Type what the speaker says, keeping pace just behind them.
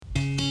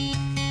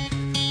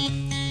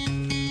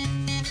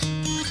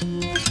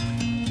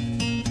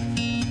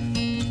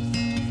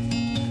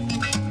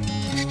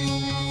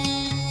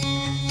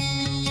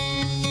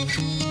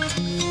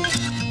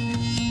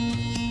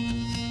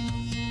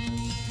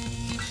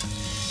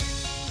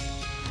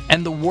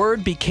And the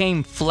Word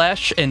became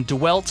flesh and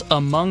dwelt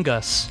among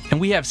us,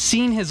 and we have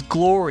seen his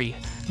glory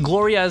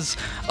as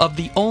of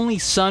the only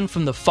Son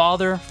from the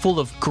Father, full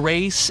of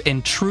grace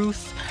and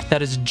truth.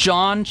 That is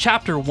John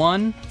chapter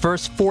 1,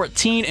 verse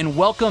 14. And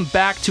welcome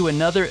back to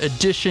another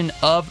edition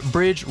of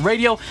Bridge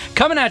Radio,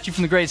 coming at you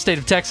from the great state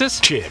of Texas.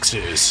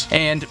 Texas.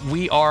 And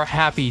we are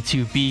happy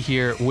to be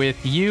here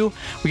with you.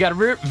 We got a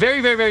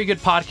very, very, very good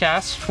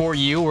podcast for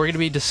you. We're going to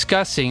be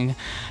discussing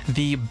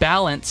the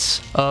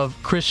balance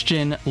of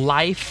Christian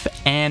life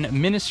and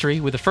ministry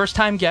with a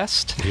first-time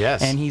guest.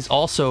 Yes. And he's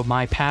also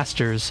my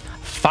pastor's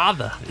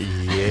father.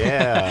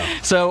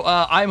 Yeah. So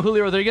I'm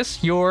Julio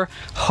Rodriguez, your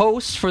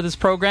host for this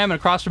program. And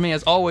across from me,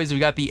 as always, we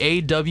got the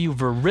A.W.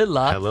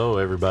 Verilla. Hello,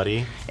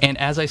 everybody. And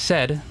as I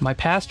said, my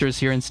pastor is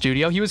here in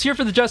studio. He was here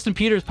for the Justin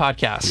Peters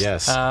podcast.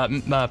 Yes.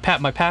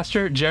 My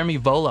pastor, Jeremy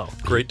Volo.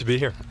 Great to be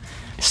here.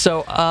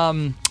 So,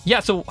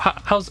 so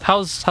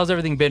how's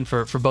everything been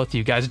for both of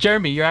you guys?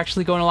 Jeremy, you're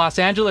actually going to Los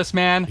Angeles,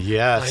 man.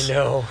 Yes. I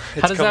know.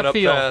 It's How does coming that up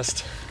feel?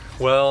 fast.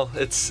 Well,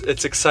 it's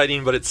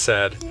exciting, but it's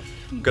sad.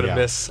 I'm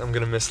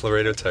gonna miss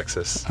Laredo,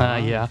 Texas.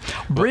 Yeah.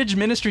 Bridge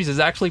Ministries is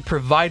actually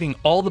providing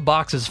all the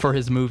boxes for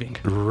his moving.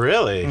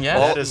 Really? Yeah.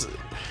 That is.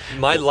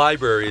 My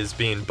library is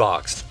being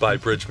boxed by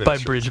Bridge By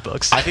Ministries. Bridge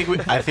Books. I think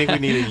we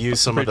need to use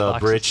some of Bridge the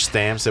boxes. bridge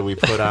stamps that we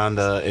put on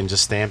and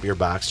just stamp your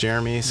box,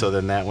 Jeremy. So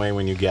then that way,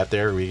 when you get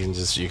there,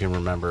 you can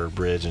remember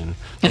Bridge and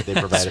that they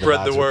provided.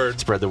 Spread the word.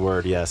 Spread the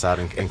word. Yes, out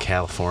in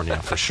California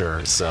for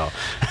sure. So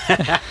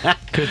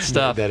Good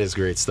stuff. That is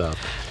great stuff.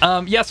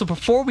 So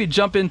before we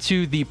jump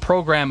into the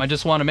program, I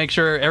just want to make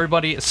sure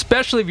everybody,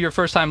 especially if you're a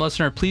first-time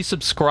listener, please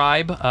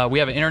subscribe. We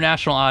have an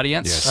international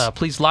audience. Yes.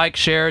 Please like,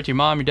 share it to your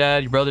mom, your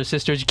dad, your brothers,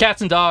 sisters, your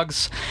cats and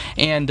dogs.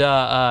 And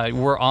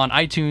we're on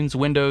iTunes,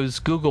 Windows,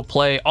 Google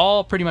Play,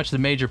 all pretty much the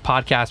major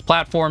podcast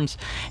platforms.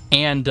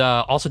 And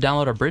also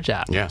download our Bridge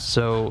app. Yeah.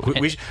 So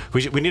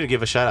we need to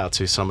give a shout out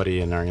to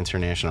somebody in our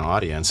international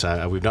audience.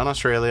 We've done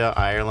Australia,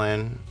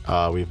 Ireland.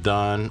 We've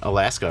done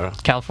Alaska.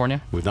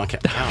 California. We've done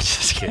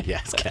Just kidding.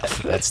 Yes,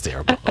 that's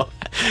terrible.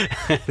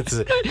 That's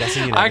in the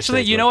United Actually,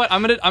 States, you know what?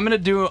 I'm gonna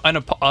do an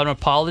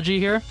apology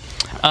here.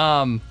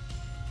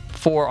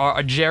 For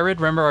our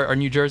Jared, remember our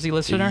New Jersey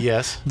listener?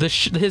 Yes.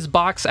 His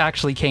box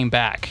actually came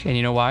back, and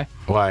you know why?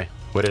 Why?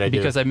 What did I do?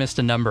 Because I missed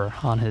a number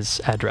on his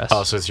address.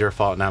 Oh, so it's your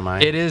fault, not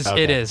mine? It is.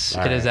 Okay. It is.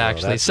 All It is right, well,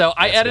 actually. So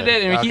I edited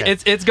it, and Okay.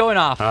 it's going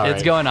off. All It's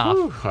right. going off.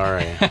 Whew. All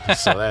right.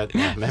 So that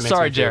makes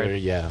Sorry, me feel-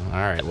 Jared. Yeah. All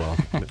right. Well,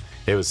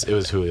 it was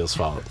Julio's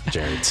fault,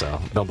 Jared.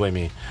 So don't blame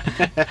me.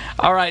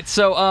 All right.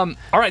 So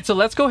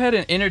let's go ahead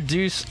and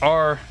introduce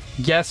our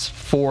guests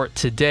for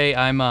today.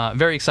 I'm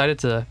very excited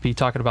to be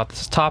talking about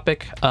this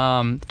topic.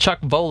 Chuck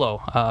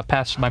Volo,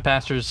 my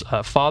pastor's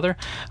father.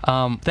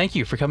 Thank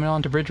you for coming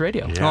on to Bridge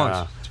Radio.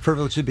 Yeah. It's a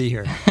privilege to be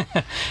here.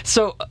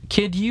 So,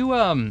 could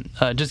you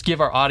just give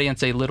our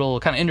audience a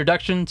little kind of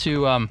introduction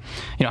to,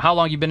 how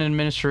long you've been in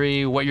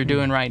ministry, what you're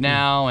doing right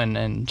now,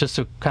 and just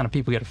so kind of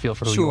people get a feel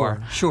for who you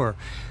are? Sure.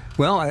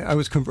 Well, I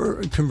was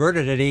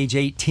converted at age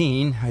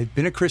 18. I've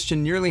been a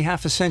Christian nearly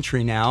half a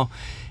century now,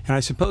 and I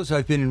suppose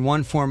I've been in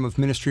one form of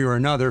ministry or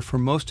another for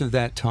most of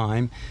that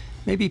time,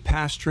 maybe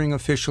pastoring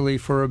officially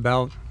for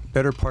about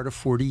better part of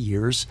 40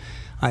 years.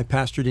 I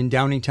pastored in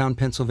Downingtown,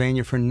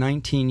 Pennsylvania for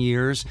 19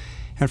 years.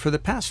 And for the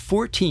past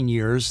 14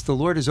 years, the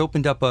Lord has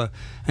opened up an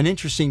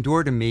interesting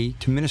door to me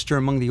to minister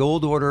among the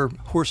old order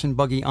horse and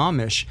buggy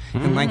Amish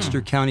in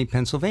Lancaster County,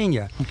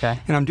 Pennsylvania. Okay.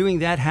 And I'm doing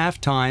that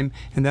half-time,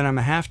 and then I'm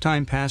a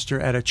half-time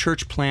pastor at a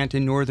church plant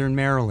in northern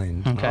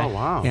Maryland. Okay. Oh,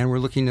 wow. And we're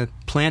looking to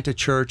plant a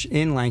church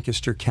in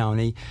Lancaster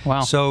County.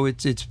 Wow. So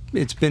it's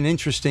been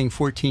interesting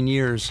 14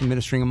 years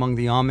ministering among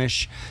the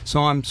Amish. So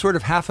I'm sort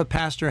of half a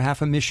pastor,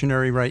 half a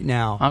missionary right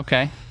now.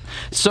 Okay.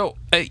 So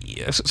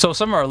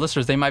some of our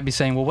listeners, they might be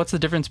saying, well, what's the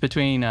difference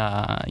between,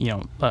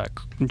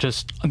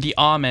 just the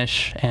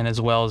Amish and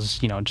as well as,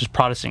 just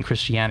Protestant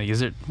Christianity?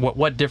 Is it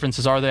what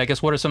differences are there? I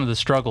guess what are some of the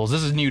struggles?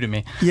 This is new to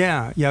me.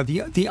 Yeah.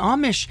 The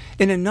Amish,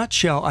 in a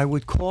nutshell, I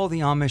would call the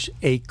Amish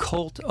a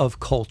cult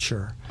of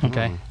culture.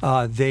 Okay.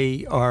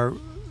 They are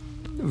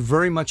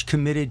very much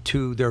committed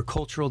to their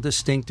cultural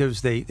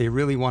distinctives. They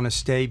really want to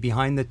stay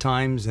behind the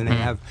times, and they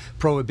have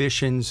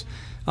prohibitions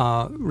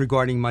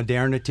regarding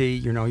modernity.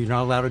 You're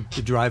not allowed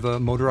to drive a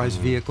motorized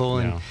vehicle,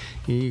 and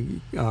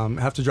you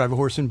have to drive a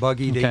horse and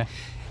buggy. Okay.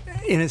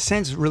 In a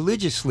sense,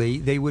 religiously,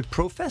 they would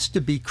profess to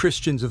be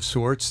Christians of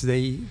sorts.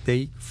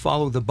 They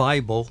follow the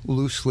Bible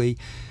loosely,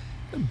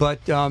 but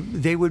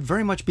they would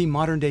very much be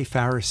modern-day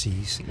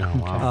Pharisees.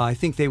 Oh, wow. I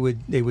think they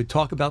would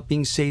talk about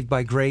being saved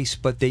by grace,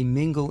 but they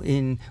mingle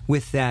in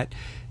with that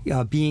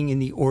being in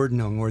the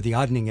ordnung, or the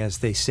odning, as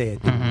they say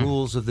it, the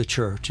rules of the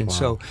church. And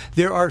so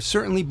there are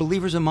certainly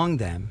believers among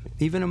them,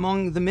 even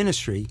among the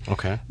ministry.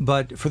 Okay.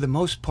 But for the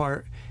most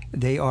part,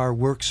 they are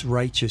works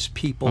righteous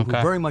people who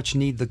very much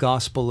need the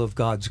gospel of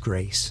God's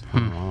grace.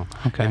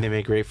 Okay. And they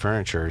make great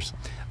furnitures.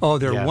 Oh,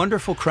 they're Yeah.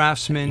 wonderful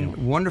craftsmen,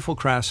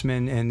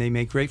 and they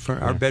make great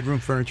our bedroom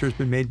furniture has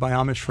been made by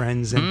Amish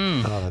friends.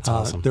 And, Oh, that's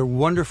awesome. They're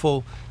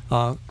wonderful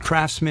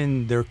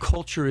craftsmen. Their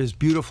culture is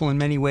beautiful in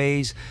many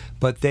ways,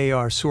 but they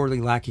are sorely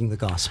lacking the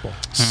gospel.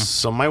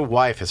 So my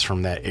wife is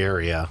from that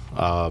area,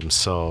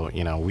 so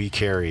we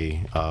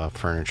carry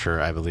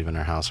furniture. I believe in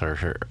our house.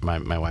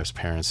 My wife's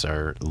parents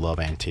love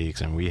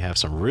antiques, and we have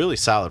some really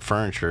solid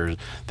furniture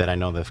that I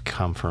know that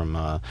come from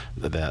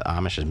that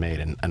Amish has made,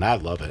 and I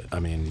love it. I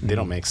mean, they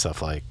don't make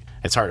stuff like,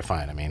 it's hard to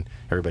find. I mean,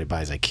 everybody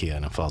buys IKEA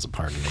and it falls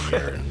apart in a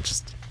year and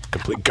just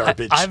complete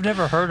garbage. I've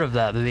never heard of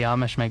that the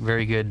Amish make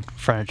very good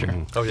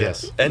furniture. Oh,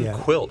 yes. And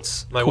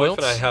quilts. My wife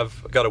and I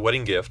have got a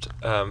wedding gift,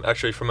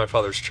 actually from my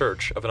father's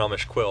church, of an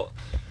Amish quilt.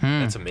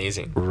 It's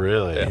amazing.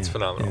 Really? Yeah, it's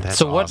phenomenal. That's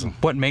So awesome.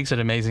 what makes it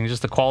amazing?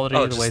 Just the quality,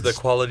 Oh, the way just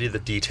the quality, the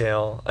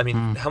detail. I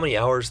mean, how many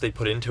hours they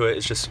put into it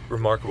is just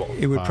remarkable.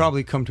 It would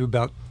probably come to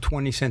about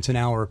 20 cents an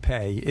hour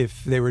pay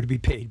if they were to be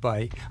paid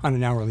on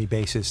an hourly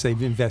basis. They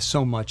invest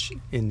so much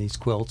in these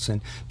quilts,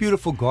 and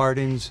beautiful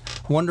gardens,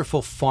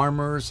 wonderful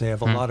farmers. They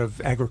have a lot of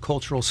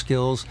agricultural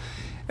skills.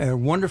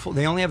 Wonderful.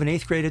 They only have an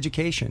 8th grade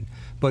education,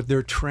 but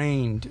they're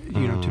trained,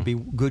 to be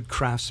good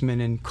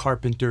craftsmen and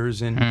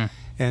carpenters and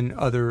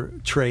other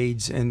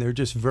trades, and they're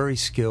just very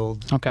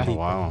skilled. Okay. people.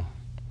 Wow.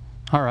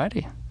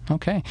 Alrighty.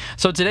 Okay.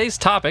 So today's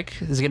topic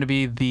is going to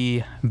be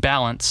the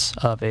balance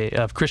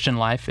of Christian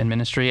life and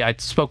ministry. I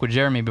spoke with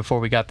Jeremy before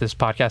we got this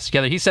podcast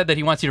together. He said that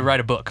he wants you to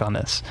write a book on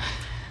this.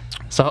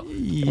 So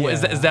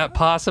is that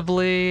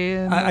possibly?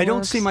 I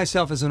don't see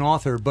myself as an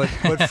author, but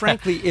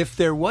frankly, if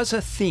there was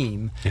a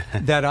theme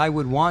that I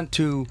would want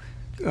to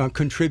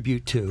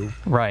contribute to,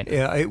 Right.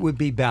 it would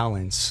be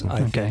balance.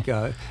 I think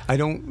I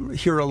don't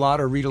hear a lot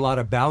or read a lot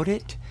about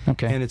it.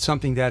 Okay. And it's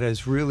something that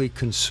has really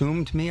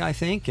consumed me, I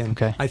think. And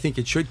I think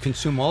it should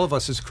consume all of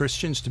us as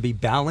Christians to be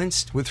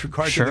balanced with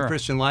regard to the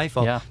Christian life.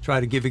 I'll try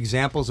to give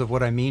examples of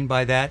what I mean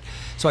by that.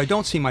 So I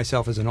don't see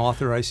myself as an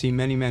author. I see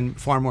many men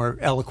far more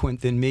eloquent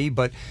than me,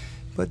 but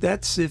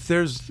that's if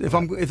there's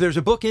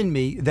a book in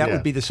me, that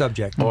would be the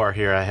subject. Or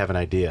here, I have an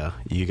idea.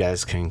 You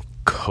guys can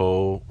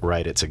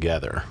co-write it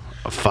together.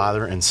 A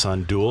father and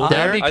son duel.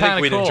 That'd be I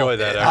think we'd cool. enjoy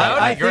that.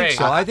 I great. think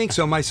so. I think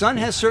so. My son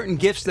has certain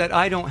gifts that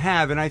I don't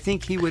have, and I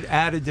think he would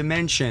add a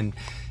dimension.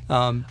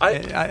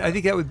 I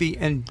think that would be,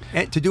 and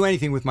to do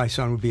anything with my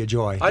son would be a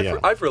joy.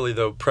 I've really,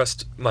 though,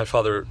 pressed my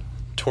father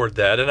toward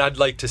that, and I'd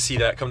like to see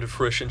that come to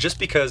fruition, just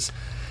because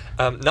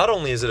not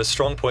only is it a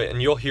strong point,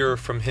 and you'll hear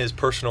from his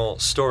personal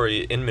story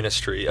in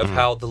ministry of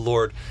how the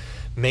Lord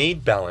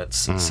made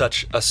balance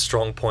such a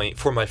strong point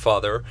for my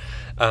father,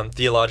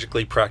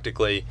 theologically,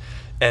 practically,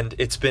 and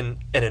it's been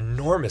an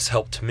enormous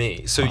help to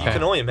me. So you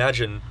can only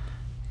imagine,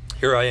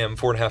 here I am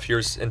 4.5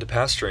 years into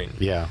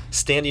pastoring,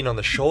 standing on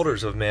the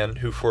shoulders of a man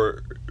who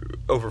for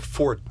over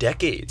 4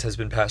 decades has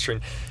been pastoring,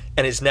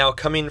 and is now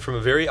coming from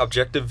a very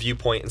objective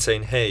viewpoint and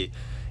saying, hey,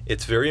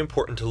 it's very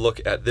important to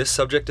look at this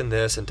subject and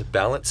this, and to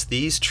balance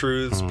these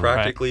truths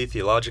practically,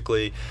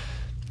 theologically.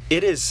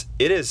 It is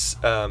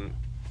a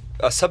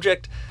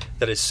subject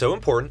that is so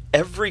important.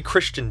 Every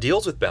Christian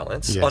deals with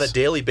balance on a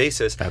daily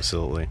basis.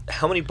 Absolutely.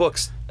 How many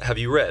books have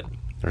you read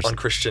on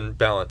Christian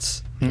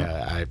balance?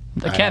 Yeah,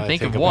 I can't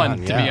think of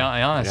one, to be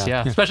honest.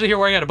 Yeah. Especially here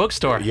working at a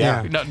bookstore.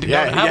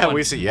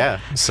 We see.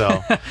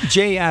 So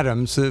Jay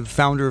Adams, the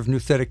founder of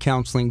Nuthetic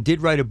Counseling,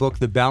 did write a book,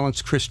 The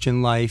Balanced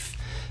Christian Life,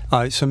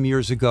 some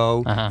years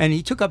ago, and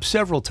he took up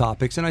several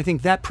topics, and I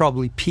think that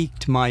probably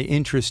piqued my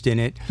interest in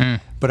it.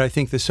 But I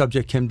think the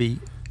subject can be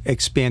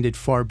expanded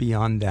far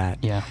beyond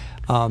that. Yeah.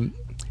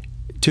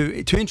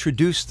 To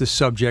introduce the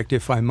subject,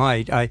 if I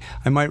might, I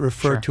might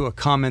refer to a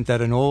comment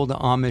that an old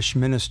Amish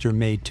minister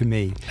made to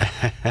me.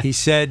 He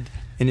said,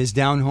 in his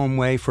down-home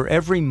way, for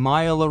every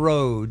mile of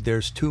road,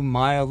 there's 2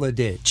 miles a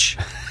ditch.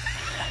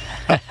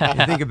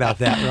 You think about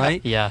that,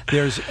 right? Yeah.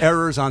 There's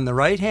errors on the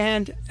right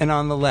hand and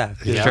on the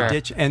left. There's Sure. a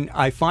ditch, and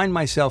I find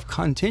myself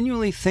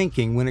continually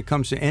thinking, when it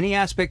comes to any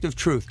aspect of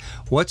truth,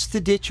 what's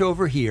the ditch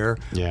over here?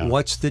 Yeah.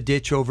 What's the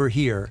ditch over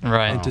here?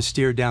 Right. And to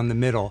steer down the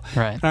middle.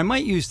 Right. And I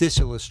might use this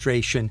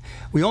illustration.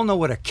 We all know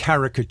what a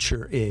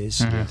caricature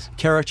is. A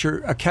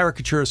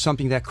caricature is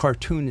something that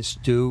cartoonists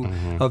do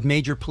of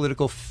major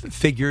political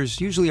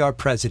figures, usually our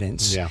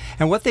presidents. Yeah.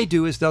 And what they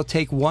do is they'll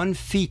take one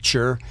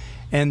feature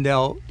and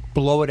they'll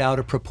blow it out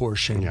of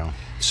proportion. Yeah.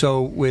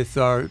 So with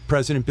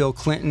President Bill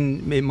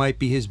Clinton, it might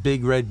be his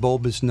big red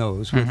bulbous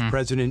nose. With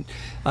President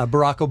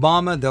Barack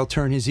Obama, they'll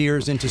turn his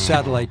ears into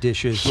satellite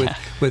dishes.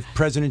 With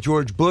President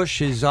George Bush,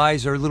 his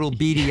eyes are little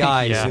beady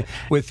eyes. Yeah.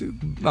 With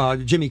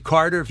Jimmy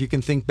Carter, if you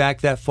can think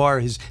back that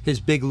far, his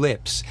big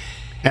lips.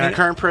 And our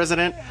current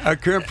president? Our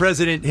current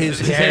president,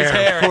 his hair,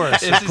 hair. of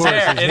course. It's his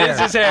hair. It is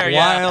his hair,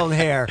 yeah. Wild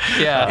hair.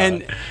 Yeah.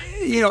 And,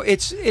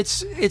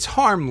 it's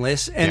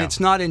harmless, and it's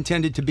not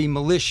intended to be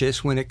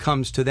malicious when it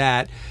comes to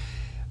that.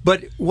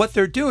 But what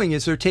they're doing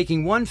is they're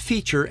taking one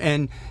feature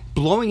and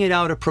blowing it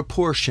out of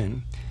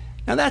proportion.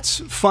 Now,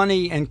 that's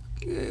funny and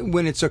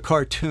when it's a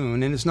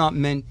cartoon, and it's not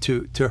meant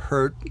to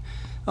hurt,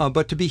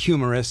 but to be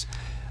humorous.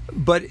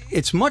 But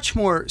it's much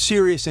more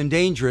serious and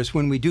dangerous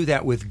when we do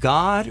that with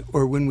God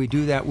or when we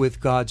do that with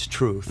God's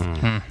truth.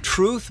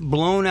 Truth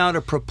blown out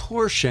of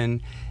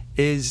proportion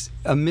is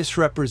a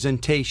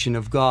misrepresentation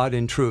of God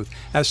and truth.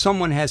 As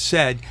someone has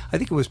said, I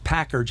think it was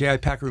Packer, J.I.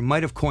 Packer, who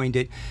might have coined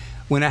it,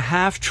 when a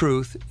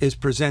half-truth is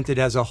presented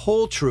as a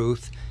whole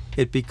truth,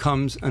 it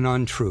becomes an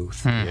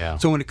untruth. Yeah.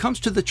 So when it comes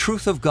to the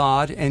truth of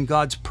God and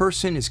God's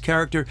person, his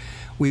character,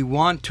 we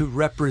want to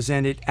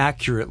represent it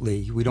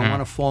accurately. We don't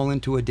want to fall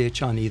into a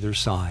ditch on either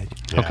side.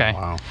 Yeah, Okay.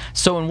 wow.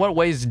 So in what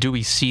ways do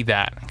we see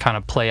that kind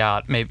of play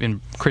out maybe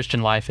in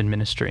Christian life and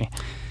ministry?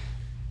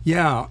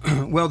 Yeah,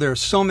 well, there are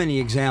so many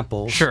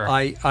examples. Sure.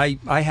 I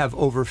have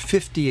over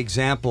 50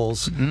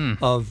 examples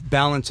of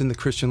balance in the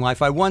Christian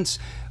life. I once,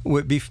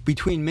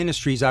 between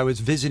ministries, I was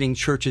visiting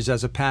churches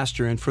as a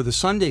pastor, and for the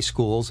Sunday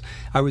schools,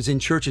 I was in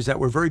churches that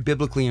were very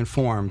biblically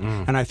informed.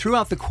 And I threw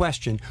out the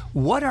question,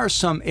 what are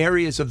some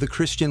areas of the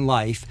Christian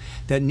life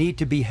that need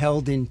to be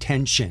held in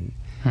tension?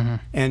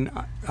 And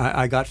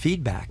I got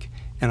feedback,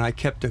 and I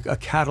kept a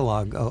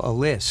catalog, a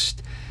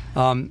list.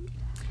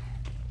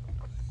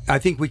 I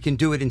think we can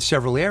do it in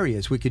several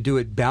areas. We could do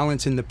it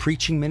balance in the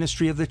preaching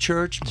ministry of the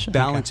church,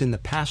 balance in the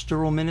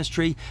pastoral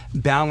ministry,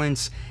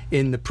 balance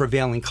in the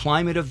prevailing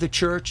climate of the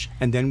church,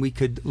 and then we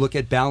could look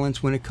at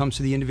balance when it comes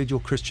to the individual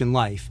Christian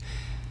life.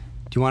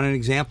 Do you want an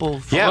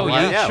example? Yeah, Oh,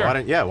 yeah, sure. Why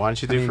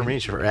don't you do for me?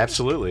 Sure,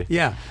 absolutely.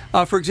 Yeah.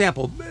 For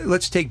example,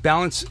 let's take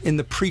balance in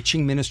the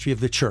preaching ministry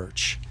of the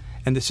church.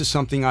 And this is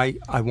something I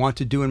want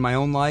to do in my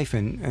own life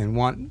and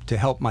want to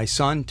help my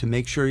son to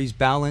make sure he's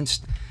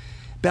balanced.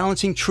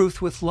 Balancing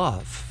truth with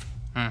love.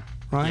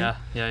 Right?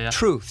 Yeah.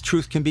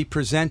 Truth can be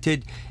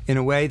presented in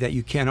a way that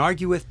you can't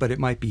argue with, but it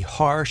might be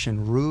harsh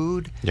and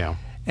rude. Yeah.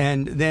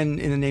 And then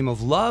in the name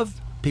of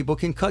love, people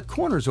can cut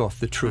corners off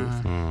the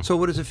truth. So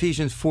what does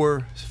Ephesians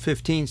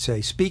 4:15 say?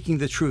 Speaking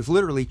the truth,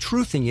 literally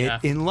truthing it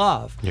in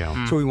love.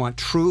 Yeah. So we want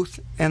truth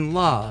and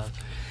love.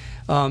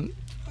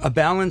 A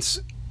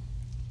balance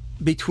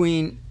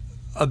between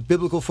a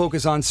biblical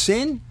focus on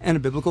sin and a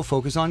biblical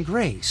focus on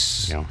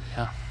grace.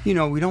 Yeah. You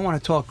know, we don't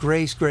want to talk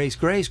grace.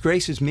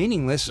 Grace is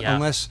meaningless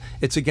unless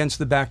it's against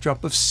the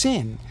backdrop of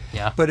sin.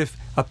 Yeah. But if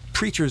a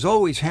preacher is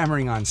always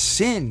hammering on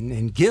sin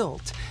and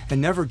guilt and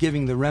never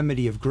giving the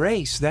remedy of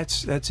grace,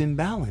 that's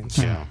imbalance.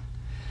 Yeah.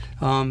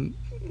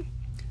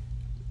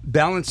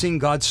 Balancing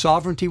God's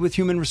sovereignty with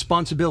human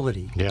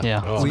responsibility.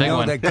 Yeah. Oh, We big know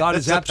one. that God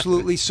is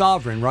absolutely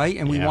sovereign, right?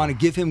 And we Yeah. want to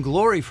give him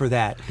glory for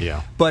that.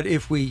 Yeah. But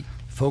if we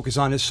focus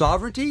on his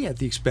sovereignty at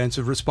the expense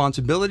of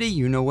responsibility,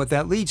 you know what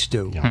that leads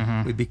to.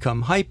 We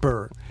become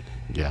hyper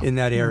in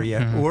that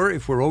area. Or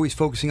if we're always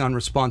focusing on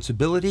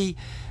responsibility,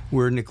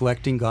 we're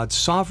neglecting God's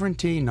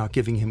sovereignty, not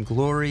giving him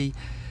glory.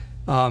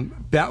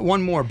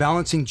 One more,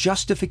 balancing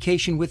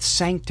justification with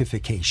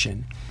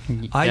sanctification.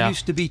 I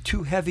used to be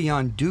too heavy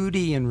on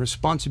duty and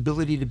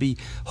responsibility to be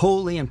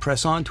holy and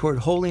press on toward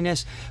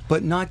holiness,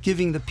 but not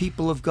giving the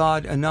people of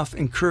God enough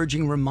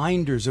encouraging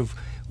reminders of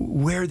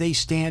where they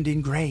stand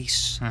in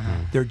grace,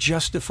 their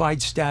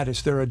justified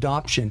status, their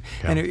adoption,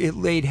 and it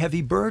laid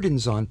heavy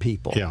burdens on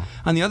people. Yeah.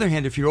 On the other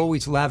hand, if you're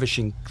always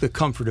lavishing the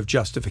comfort of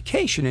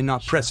justification and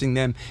not pressing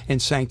them in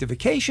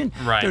sanctification,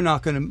 Right. they're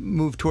not going to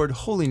move toward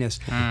holiness.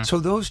 So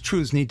those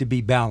truths need to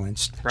be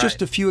balanced. Right.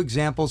 Just a few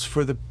examples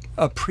for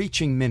a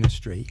preaching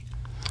ministry.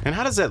 And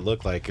how does that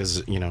look like?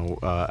 Because,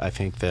 I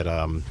think that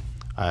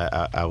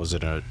I was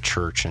at a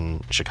church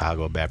in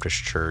Chicago, a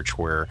Baptist church,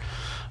 where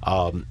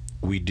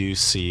we do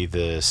see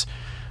this,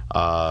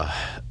 the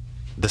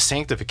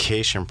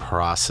sanctification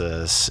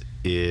process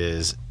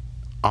is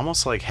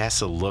almost like has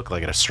to look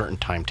like at a certain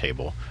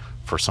timetable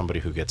for somebody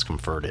who gets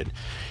converted.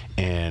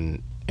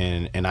 And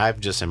I've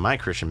just in my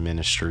Christian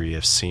ministry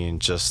have seen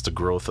just the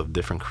growth of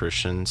different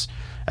Christians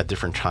at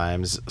different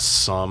times,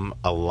 some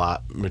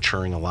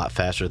maturing a lot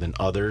faster than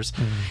others,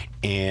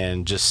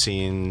 and just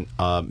seeing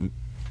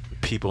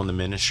people in the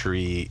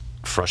ministry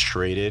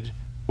frustrated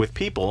with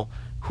people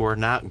who are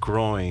not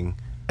growing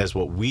as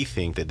what we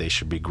think that they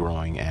should be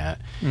growing at,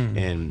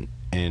 and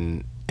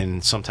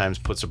sometimes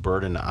puts a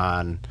burden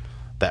on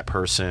that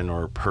person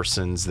or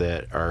persons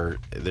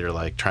they're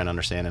like trying to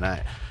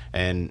understand.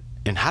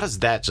 And how does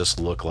that just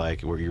look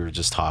like, where you were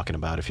just talking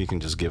about? If you can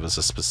just give us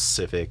a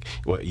specific,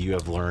 what you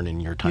have learned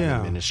in your time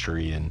in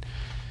ministry. And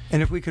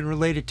if we can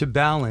relate it to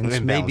balance,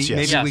 And maybe balance,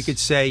 yes. maybe we Yes. could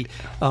say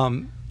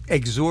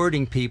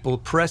exhorting people,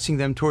 pressing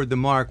them toward the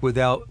mark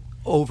without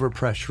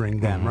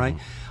over-pressuring them, right?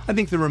 I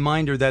think the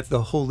reminder that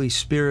the Holy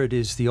Spirit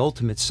is the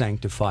ultimate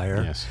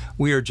sanctifier. Yes.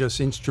 We are just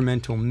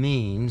instrumental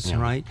means,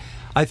 right?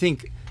 I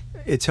think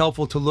it's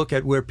helpful to look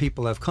at where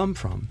people have come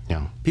from.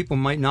 Yeah. People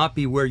might not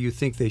be where you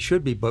think they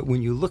should be, but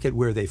when you look at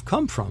where they've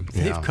come from,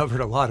 they've covered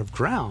a lot of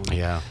ground.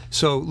 Yeah.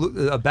 So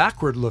a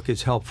backward look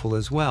is helpful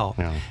as well.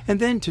 Yeah. And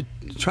then to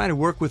try to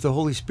work with the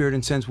Holy Spirit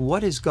and sense,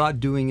 what is God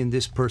doing in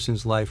this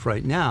person's life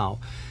right now?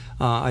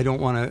 I don't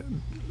want to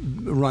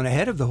run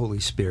ahead of the Holy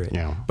Spirit,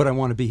 but I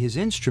want to be his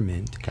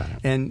instrument. Got it.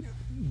 And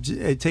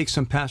it takes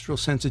some pastoral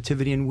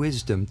sensitivity and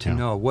wisdom to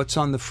know what's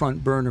on the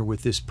front burner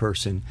with this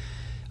person.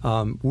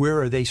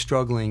 Where are they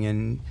struggling,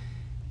 and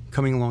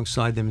coming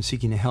alongside them and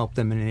seeking to help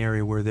them in an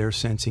area where they're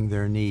sensing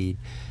their need.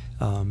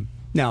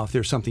 Now, if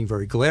there's something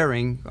very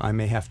glaring, I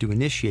may have to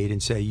initiate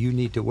and say, you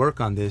need to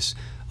work on this.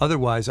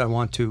 Otherwise, I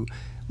want to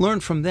learn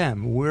from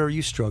them. Where are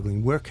you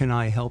struggling? Where can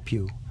I help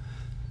you?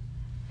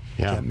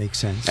 Yeah, That makes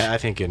sense. And I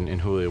think in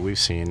Julio, we've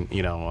seen,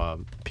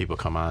 people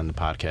come on the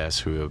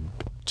podcast who have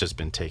just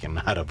been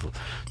taken out of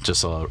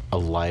just a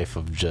life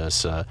of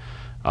just a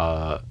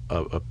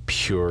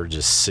pure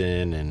just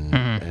sin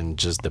and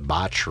just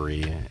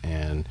debauchery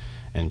and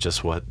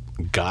just what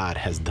God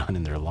has done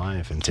in their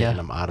life and taking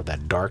them out of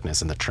that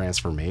darkness, and the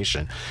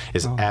transformation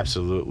is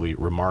absolutely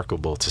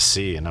remarkable to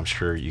see. And I'm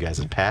sure you guys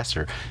as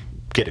pastor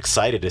get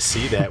excited to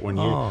see that when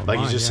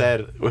you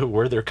said,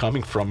 where they're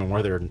coming from and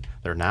where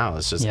they're now.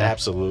 It's just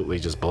absolutely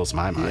just blows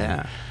my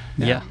mind.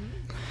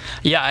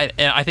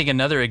 I think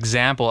another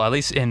example, at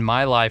least in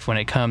my life, when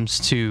it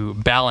comes to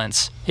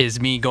balance, is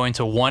me going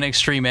to one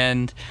extreme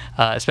end,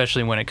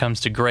 especially when it comes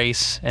to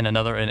grace, and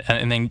another,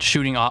 and then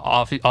shooting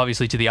off,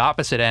 obviously, to the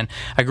opposite end.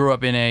 I grew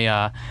up in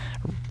a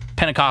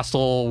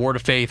Pentecostal, Word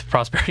of Faith,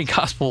 prosperity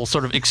gospel,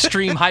 sort of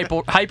extreme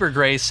hyper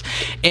grace,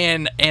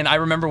 and I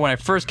remember when I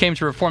first came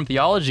to Reformed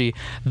theology,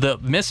 the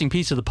missing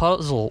piece of the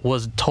puzzle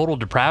was total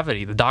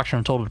depravity, the doctrine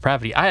of total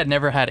depravity. I had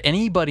never had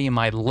anybody in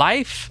my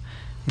life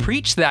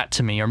preach that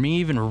to me, or me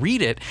even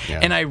read it,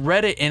 and I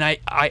read it, and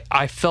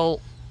I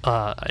felt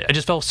I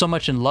just fell so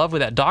much in love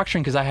with that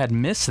doctrine because I had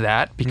missed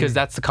that, because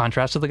that's the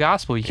contrast of the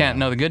gospel. You can't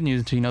know the good news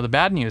until you know the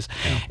bad news.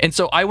 And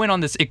so I went on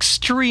this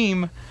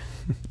extreme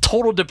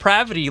total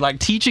depravity, like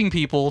teaching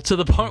people to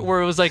the point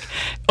where it was like,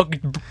 oh,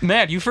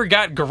 man, you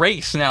forgot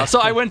grace now. So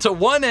I went to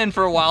one end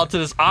for a while, to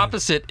this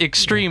opposite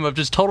extreme of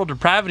just total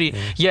depravity,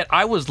 yet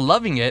I was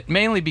loving it,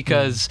 mainly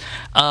because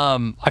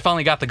I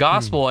finally got the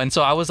gospel. And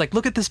so I was like,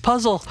 look at this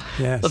puzzle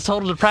of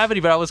total depravity,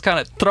 but I was kind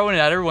of throwing it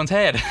at everyone's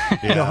head.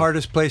 The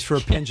hardest place for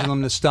a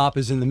pendulum to stop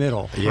is in the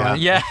middle. Right?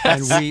 Yes.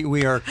 And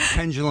we are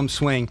pendulum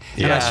swing.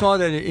 And I saw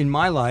that in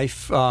my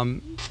life.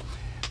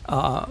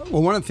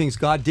 Well, one of the things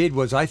God did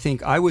was, I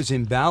think I was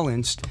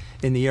imbalanced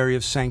in the area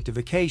of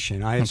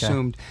sanctification. I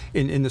assumed,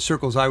 in the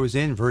circles I was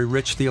in, very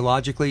rich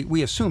theologically,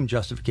 we assumed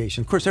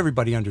justification. Of course,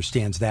 everybody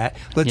understands that.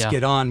 Let's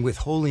get on with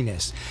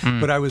holiness.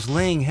 But I was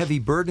laying heavy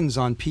burdens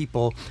on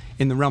people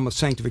in the realm of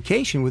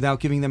sanctification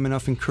without giving them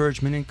enough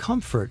encouragement and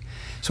comfort.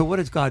 So what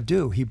does God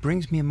do? He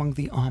brings me among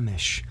the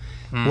Amish.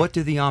 What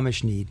do the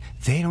Amish need?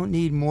 They don't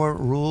need more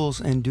rules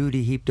and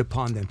duty heaped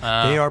upon them.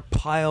 They are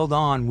piled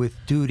on with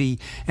duty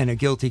and a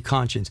guilty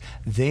conscience.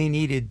 They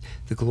needed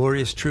the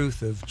glorious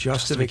truth of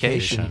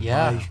justification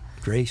by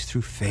grace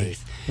through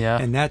faith.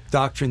 And that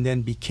doctrine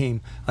then became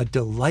a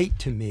delight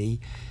to me.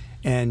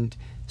 And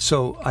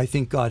so I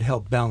think God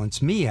helped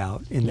balance me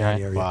out in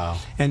that area. Wow.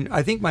 And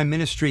I think my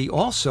ministry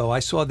also, I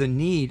saw the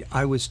need.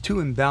 I was too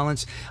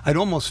imbalanced. I'd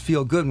almost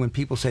feel good when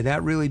people say,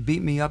 that really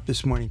beat me up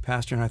this morning,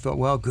 Pastor. And I thought,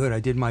 well, good, I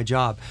did my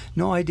job.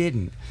 No, I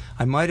didn't.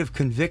 I might have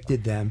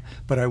convicted them,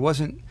 but I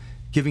wasn't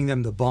giving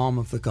them the balm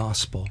of the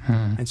gospel.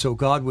 And so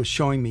God was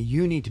showing me,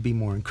 you need to be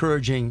more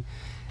encouraging.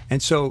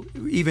 And so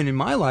even in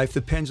my life,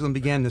 the pendulum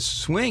began to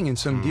swing, and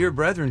some dear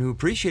brethren who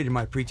appreciated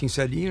my preaching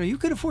said, you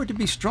could afford to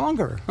be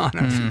stronger on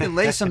us and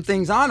lay some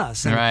things on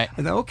us. And I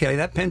thought, okay,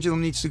 that pendulum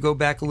needs to go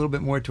back a little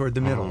bit more toward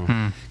the middle,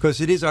 because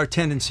it is our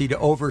tendency to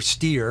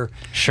oversteer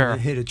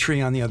and hit a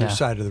tree on the other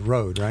side of the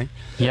road, right?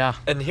 Yeah.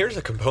 And here's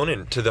a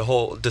component to the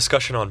whole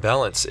discussion on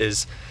balance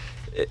is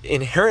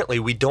inherently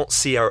we don't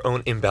see our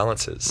own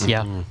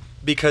imbalances.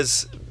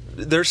 Because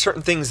there's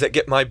certain things that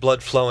get my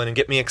blood flowing and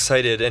get me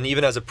excited, and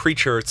even as a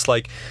preacher, it's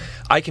like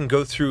I can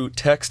go through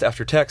text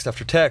after text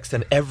after text,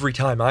 and every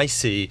time I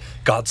see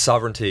God's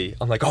sovereignty,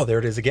 I'm like, oh, there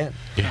it is again.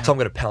 So I'm going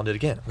to pound it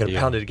again. I'm going to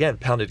pound it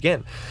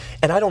again,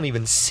 and I don't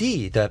even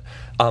see that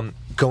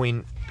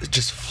going,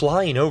 just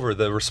flying over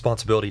the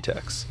responsibility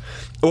text.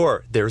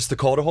 Or there's the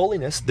call to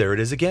holiness. There it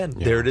is again.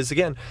 There it is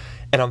again.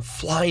 And I'm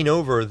flying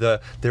over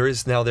there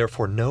is now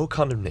therefore no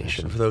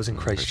condemnation for those in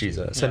Christ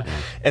Jesus.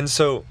 And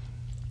so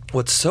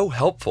what's so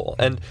helpful,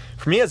 and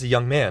for me as a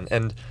young man,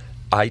 and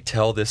I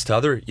tell this to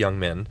other young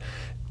men,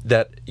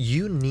 that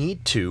you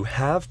need to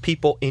have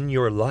people in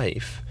your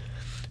life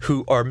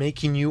who are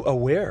making you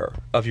aware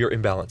of your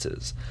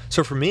imbalances.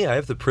 So for me, I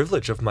have the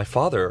privilege of my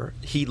father.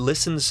 He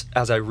listens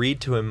as I read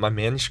to him my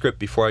manuscript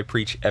before I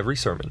preach every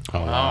sermon.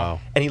 Oh,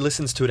 wow. And he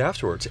listens to it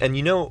afterwards. And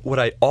you know what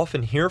I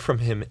often hear from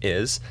him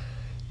is,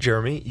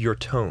 Jeremy, your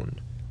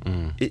tone.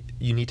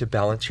 You need to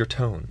balance your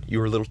tone. You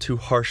were a little too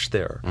harsh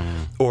there.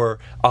 Or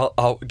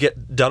I'll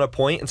get done a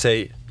point and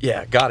say,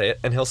 yeah, got it.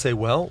 And he'll say,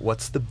 well,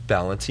 what's the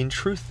balancing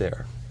truth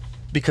there?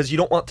 Because you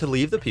don't want to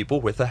leave the people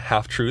with a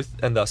half-truth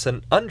and thus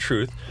an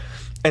untruth.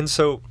 And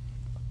so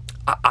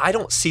I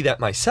don't see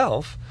that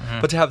myself,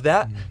 but to have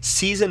that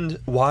seasoned,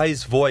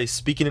 wise voice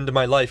speaking into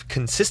my life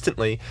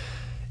consistently,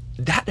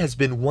 that has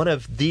been one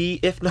of the,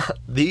 if not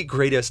the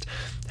greatest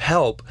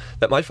help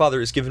that my father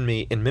has given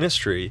me in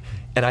ministry.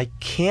 And I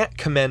can't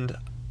commend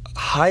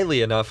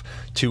highly enough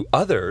to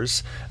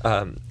others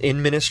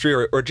in ministry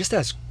or just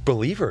as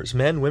believers,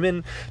 men,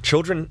 women,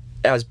 children,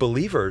 as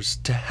believers,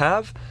 to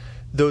have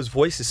those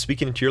voices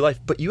speaking into your life.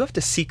 But you have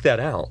to seek that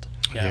out.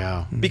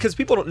 Yeah. Because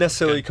people don't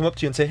necessarily come up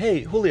to you and say,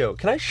 "Hey, Julio,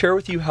 can I share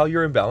with you how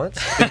you're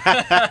imbalanced?"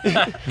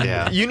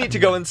 Yeah. You need to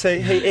go and say,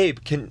 "Hey, Abe,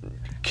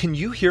 can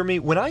you hear me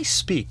when I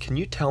speak? Can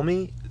you tell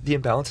me the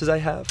imbalances I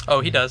have?"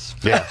 Oh, he does.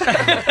 Yeah,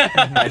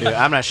 I do.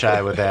 I'm not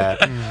shy with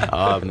that.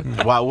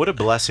 Wow, what a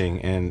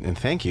blessing, and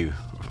thank you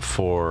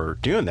for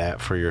doing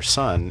that for your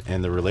son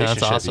and the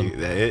relationship. awesome.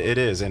 It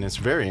is, and it's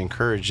very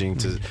encouraging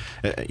to,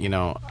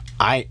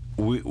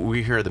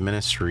 we here at the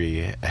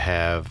ministry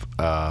have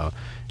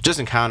just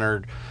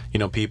encountered,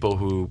 people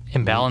who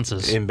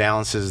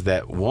imbalances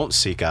that won't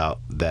seek out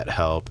that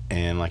help,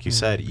 and like you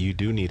said, you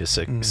do need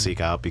to seek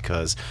out,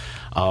 because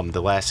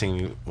the last thing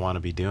you want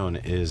to be doing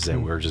is that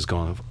we're just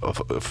going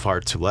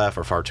far too left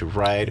or far too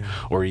right,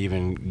 or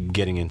even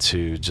getting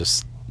into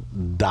just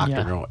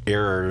doctrinal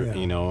error,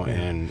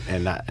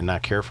 and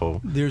not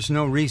careful. There's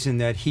no reason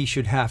that he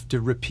should have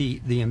to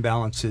repeat the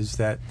imbalances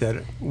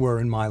that were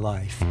in my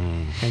life.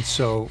 And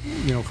so,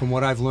 from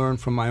what I've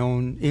learned from my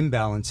own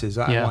imbalances,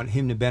 I want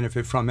him to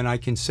benefit from, and I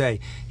can say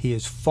he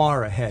is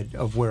far ahead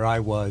of where I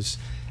was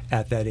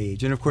at that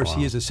age. And of course,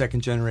 he is a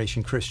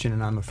second-generation Christian,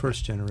 and I'm a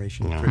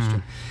first-generation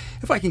Christian.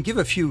 If I can give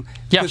a few,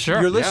 because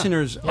your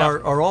listeners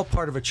are all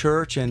part of a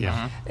church, and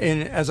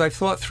as I've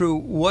thought through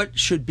what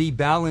should be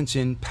balance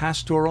in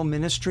pastoral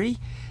ministry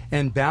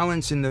and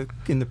balance in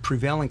the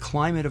prevailing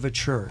climate of a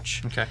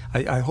church,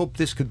 I hope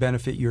this could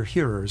benefit your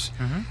hearers.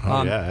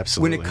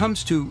 Absolutely. When it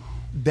comes to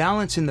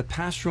balance in the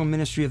pastoral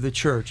ministry of the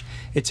church,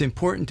 it's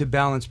important to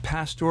balance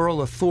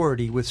pastoral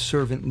authority with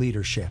servant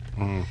leadership.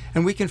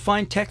 And we can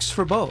find texts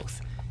for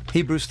both.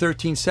 Hebrews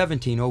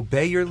 13:17,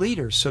 obey your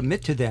leaders,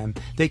 submit to them,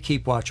 they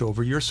keep watch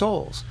over your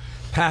souls.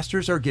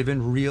 Pastors are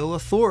given real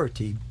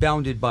authority,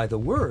 bounded by the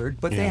word,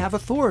 but they have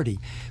authority.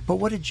 But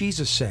what did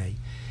Jesus say?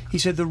 He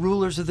said, the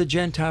rulers of the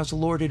Gentiles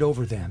lord it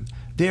over them.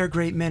 Their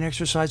great men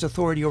exercise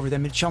authority over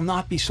them. It shall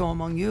not be so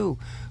among you.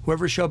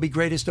 Whoever shall be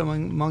greatest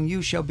among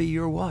you shall be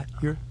your what?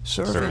 Your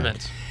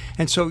servant.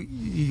 And so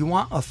you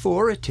want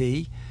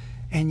authority,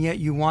 and yet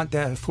you want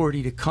that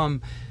authority to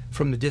come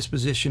from the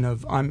disposition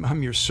of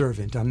I'm your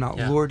servant. I'm not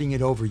lording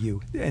it over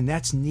you, and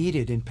that's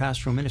needed in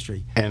pastoral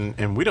ministry.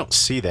 And we don't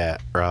see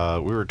that. We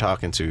were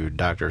talking to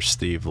Dr.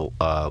 Steve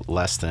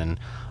Leston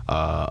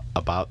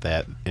about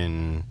that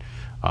in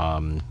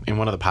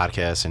one of the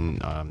podcasts,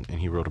 and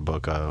he wrote a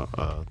book,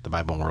 The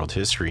Bible and World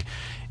History,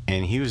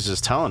 and he was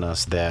just telling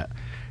us that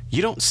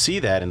you don't see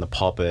that in the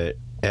pulpit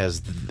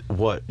as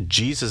what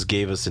Jesus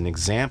gave us an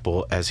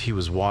example as he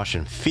was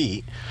washing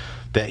feet,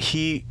 that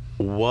he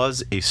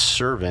was a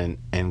servant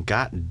and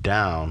got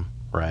down,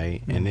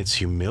 right? And it's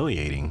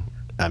humiliating.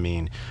 I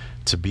mean,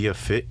 to be at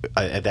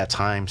that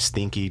time,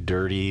 stinky,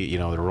 dirty,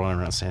 they're rolling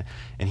around saying,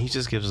 and he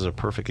just gives us a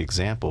perfect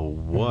example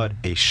what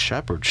a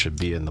shepherd should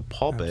be in the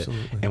pulpit.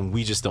 Absolutely. And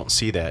we just don't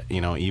see that,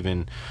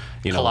 even,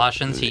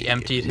 Colossians, he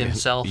emptied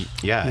himself.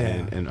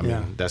 And I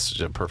mean, that's just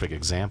a perfect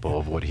example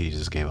of what he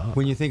just gave up.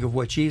 When you think of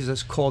what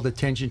Jesus called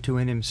attention to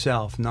in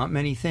himself, not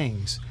many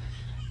things,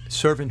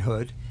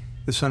 servanthood.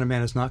 The Son of Man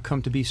has not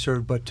come to be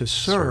served, but to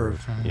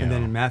serve. And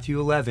then in Matthew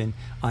 11,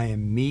 I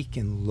am meek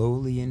and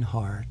lowly in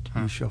heart.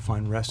 You shall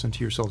find rest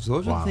unto your souls.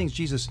 Those are the things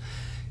Jesus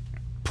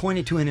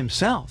pointed to in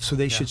himself, so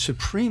they should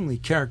supremely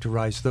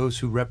characterize those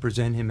who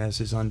represent him as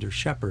his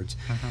under-shepherds.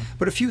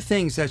 But a few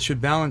things that should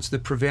balance the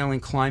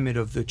prevailing climate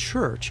of the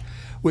church,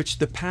 which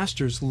the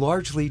pastors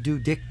largely do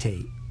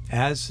dictate.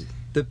 As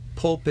the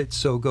pulpit,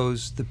 so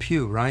goes the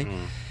pew, right?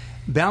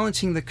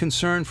 Balancing the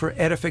concern for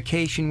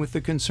edification with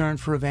the concern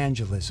for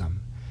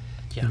evangelism.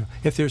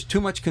 If there's too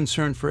much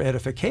concern for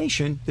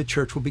edification, the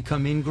church will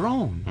become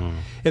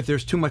ingrown. If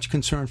there's too much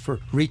concern for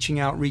reaching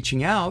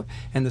out,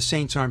 and the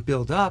saints aren't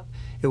built up,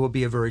 it will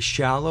be a very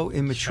shallow,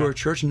 immature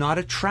church, not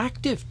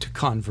attractive to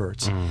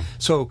converts.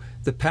 So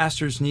the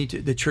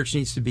the church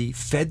needs to be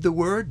fed the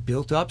word,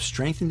 built up,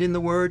 strengthened in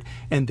the word,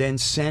 and then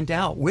sent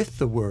out with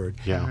the word.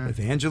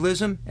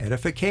 Evangelism,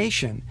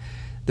 edification.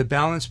 The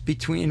balance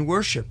in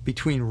worship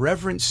between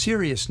reverent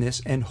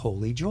seriousness and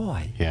holy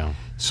joy.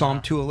 Psalm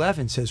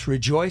 2:11 says,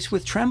 rejoice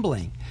with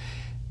trembling.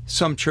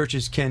 Some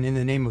churches can, in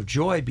the name of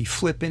joy, be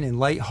flippant and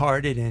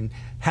lighthearted and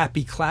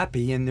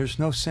happy-clappy, and there's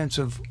no sense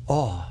of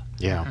awe.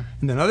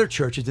 And then other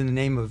churches, in the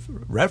name of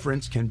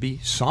reverence, can be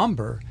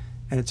somber,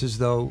 and it's as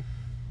though,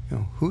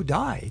 who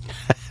died?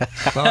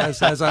 Well,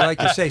 as I like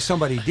to say,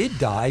 somebody did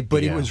die,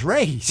 but he was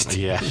raised.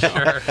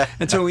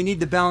 And so we need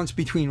the balance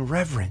between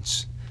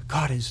reverence.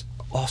 God is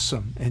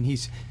awesome, and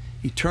he's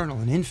eternal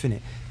and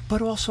infinite,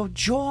 but also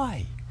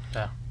joy.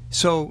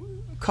 So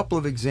a couple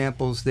of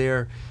examples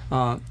there.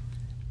 Well,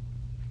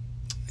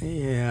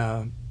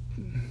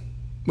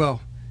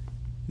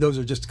 those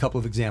are just a couple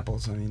of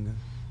examples. I mean,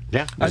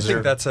 I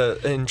think that's an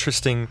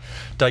interesting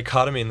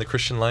dichotomy in the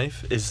Christian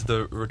life, is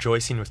the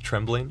rejoicing with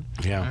trembling.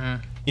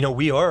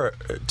 We are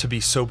to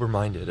be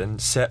sober-minded and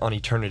set on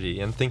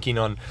eternity and thinking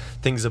on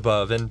things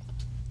above, and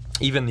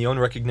even the own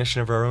recognition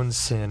of our own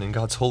sin and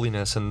God's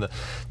holiness and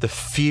the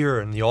fear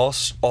and the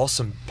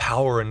awesome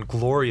power and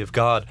glory of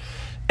God.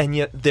 And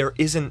yet there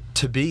isn't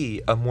to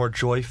be a more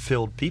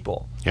joy-filled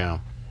people.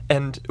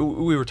 And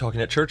we were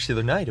talking at church the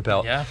other night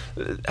about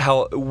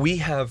how we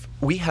have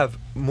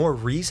more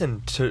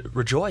reason to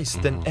rejoice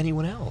than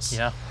anyone else.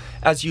 Yeah.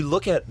 As you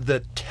look at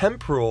the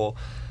temporal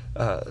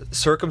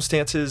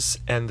circumstances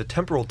and the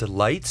temporal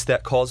delights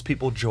that cause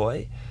people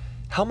joy,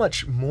 how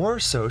much more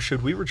so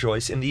should we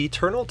rejoice in the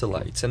eternal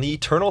delights and the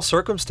eternal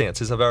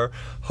circumstances of our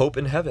hope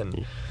in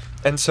heaven?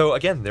 And so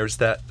again, there's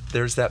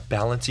that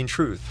balancing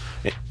truth.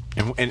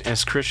 And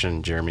as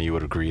Christian, Jeremy, you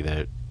would agree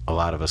that a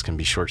lot of us can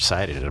be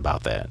short-sighted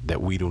about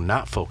that we do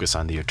not focus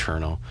on the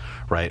eternal,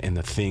 right, and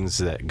the things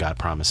that God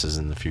promises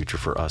in the future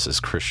for us as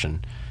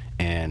Christian,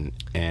 and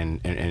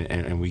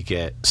we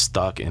get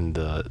stuck in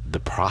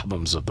the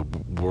problems of the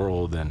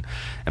world and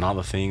all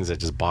the things that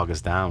just bog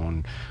us down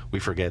when we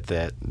forget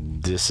that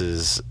this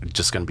is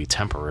just going to be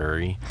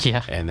temporary,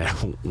 and that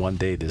one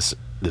day this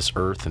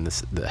earth and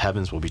the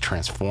heavens will be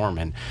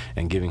transformed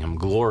and giving him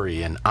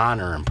glory and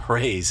honor and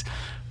praise,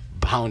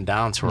 bowing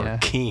down to our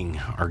King,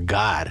 our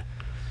God,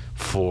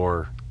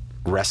 for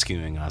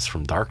rescuing us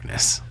from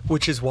darkness.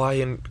 Which is why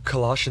in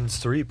Colossians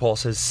 3, Paul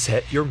says,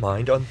 set your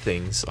mind on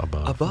things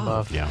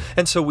above. Yeah.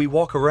 And so we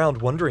walk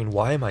around wondering,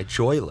 why am I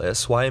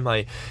joyless? Why am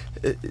I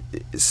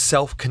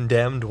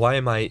self-condemned? Why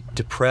am I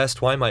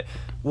depressed? Why am I...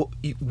 Well,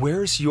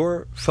 where's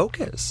your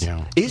focus?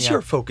 Yeah. Is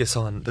your focus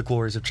on the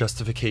glories of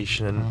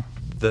justification and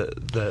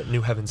the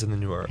new heavens and the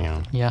new earth?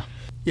 Yeah.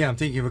 Yeah, I'm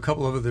thinking of a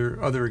couple of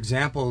other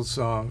examples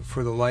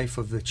for the life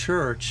of the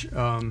church.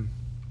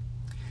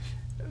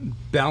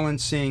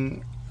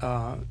 Balancing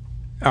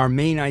our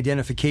main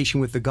identification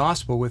with the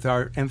gospel with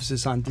our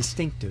emphasis on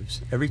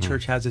distinctives. Every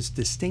church has its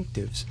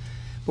distinctives,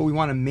 but we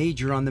want to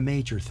major on the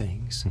major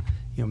things.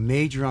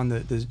 Major on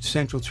the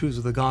central truths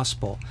of the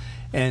gospel,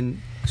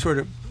 and sort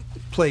of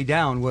play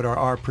down what are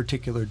our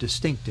particular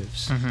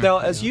distinctives. Now,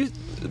 as you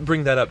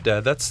bring that up,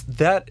 Dad,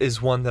 that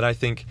is one that I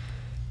think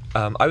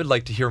I would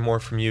like to hear more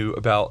from you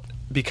about,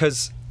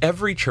 because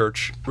every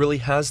church really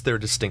has their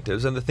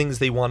distinctives and the things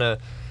they want to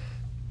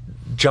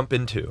jump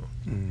into.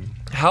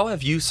 How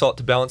have you sought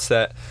to balance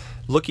that,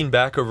 looking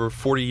back over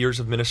 40 years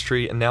of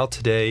ministry and now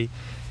today?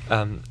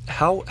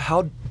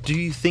 How do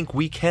you think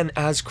we can,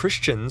 as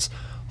Christians,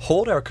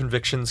 hold our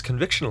convictions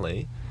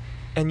convictionally,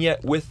 and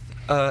yet with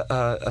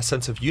a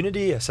sense of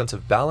unity, a sense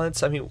of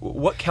balance? I mean,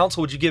 what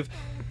counsel would you give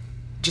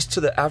just to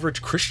the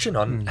average Christian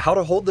on how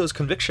to hold those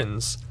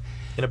convictions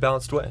in a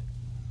balanced way?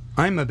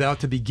 I'm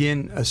about to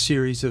begin a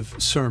series of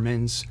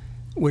sermons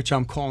which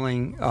I'm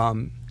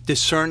calling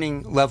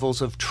Discerning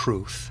Levels of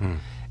Truth.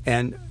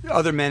 And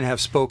other men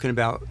have spoken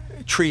about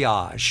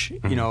triage.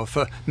 If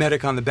a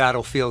medic on the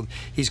battlefield,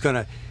 he's going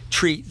to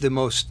treat the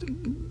most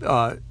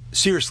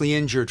seriously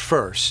injured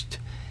first.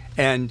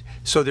 And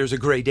so there's a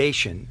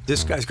gradation.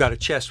 This guy's got a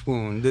chest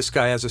wound. This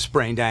guy has a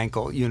sprained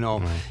ankle. You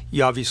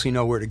obviously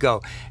know where to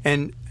go.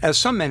 And as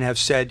some men have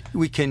said,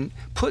 we can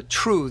put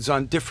truths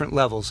on different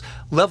levels.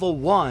 Level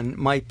 1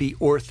 might be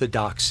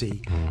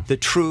orthodoxy, the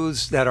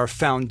truths that are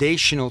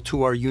foundational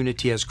to our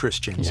unity as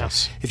Christians.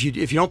 Yes. If you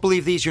don't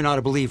believe these, you're not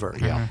a believer.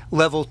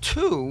 Level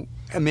 2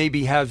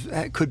 maybe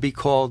could be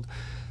called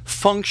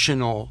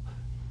functional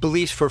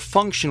beliefs for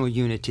functional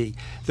unity.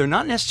 They're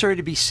not necessary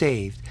to be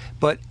saved,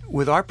 but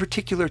with our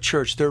particular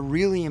church, they're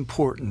really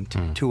important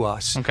to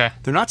us. Okay.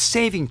 They're not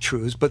saving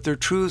truths, but they're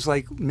truths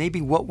like maybe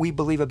what we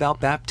believe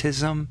about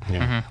baptism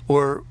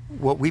or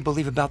what we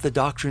believe about the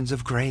doctrines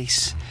of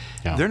grace.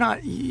 They're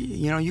not,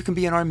 you can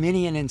be an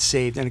Arminian and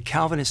saved and a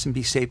Calvinist and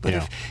be saved,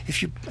 but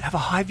if you have a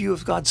high view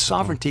of God's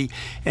sovereignty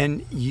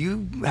and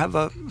you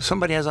have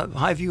somebody has a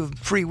high view of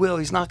free will,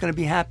 he's not going to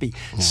be happy.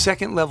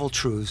 Second level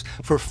truths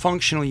for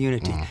functional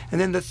unity.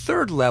 And then the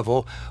third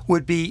level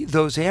would be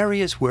those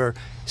areas where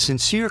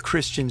sincere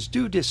Christians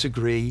do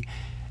disagree,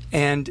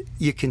 and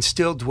you can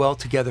still dwell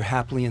together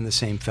happily in the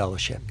same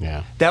fellowship.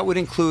 That would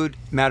include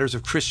matters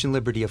of Christian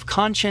liberty of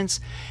conscience,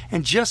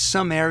 and just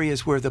some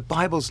areas where the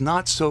Bible's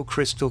not so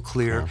crystal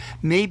clear,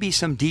 maybe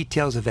some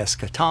details of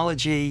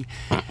eschatology,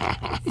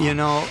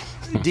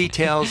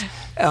 details.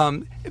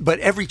 But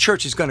every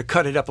church is going to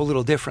cut it up a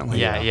little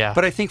differently.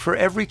 But I think for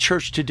every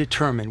church to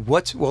determine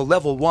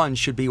level 1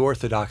 should be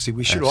orthodoxy.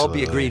 We should all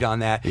be agreed on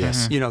that.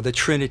 Yes. The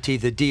Trinity,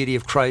 the deity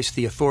of Christ,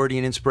 the authority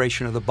and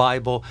inspiration of the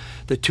Bible,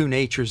 the two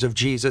natures of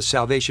Jesus,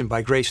 salvation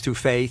by grace through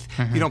faith.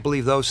 You don't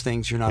believe those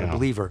things, you're not a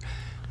believer.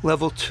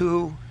 Level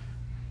 2,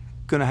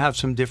 going to have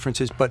some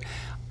differences, but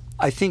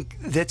I think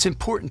that's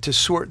important to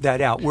sort that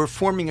out. We're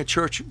forming a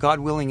church, God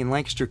willing, in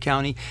Lancaster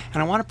County,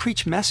 and I want to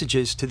preach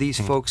messages to these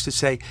folks to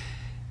say,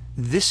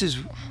 this is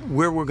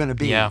where we're going to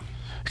be.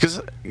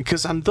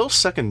 Because on those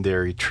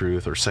secondary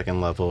truth or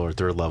second level or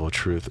third level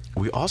truth,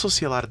 we also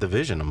see a lot of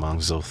division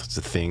amongst those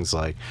things.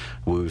 Like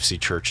we see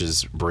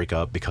churches break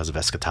up because of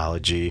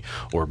eschatology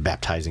or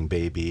baptizing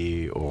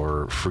baby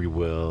or free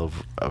will,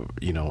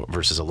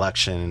 versus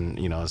election,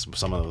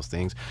 some of those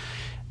things.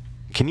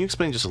 Can you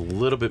explain just a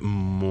little bit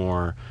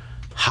more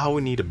how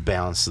we need to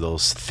balance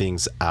those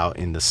things out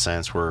in the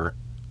sense where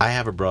I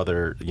have a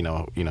brother,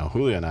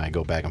 Julio and I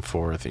go back and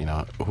forth.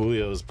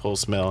 Julio's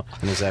post-mill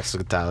in his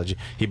eschatology.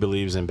 He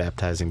believes in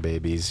baptizing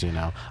babies.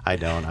 I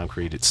don't. I'm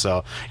created.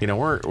 So,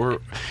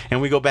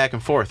 and we go back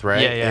and forth,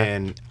 right? Yeah.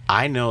 And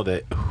I know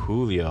that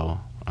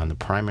Julio on the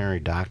primary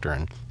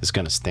doctrine is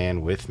going to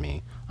stand with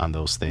me on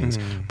those things.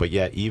 But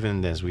yet,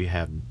 even as we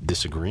have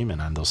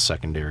disagreement on those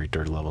secondary,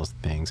 third level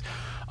things,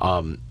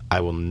 I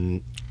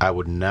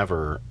would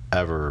never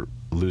ever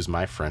lose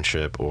my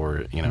friendship,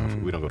 or if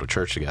we don't go to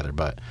church together,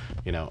 but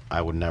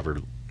I would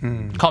never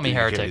Call me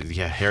heretic.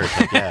 Yeah,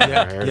 heretic.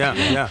 Yeah, heretic,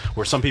 yeah.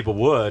 Where some people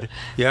would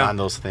on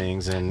those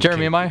things. And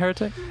Jeremy, am I a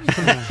heretic?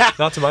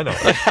 Not to my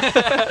knowledge.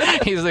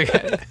 He's like,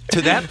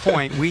 To that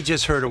point, we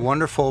just heard a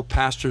wonderful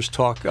pastor's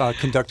talk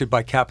conducted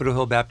by Capitol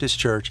Hill Baptist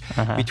Church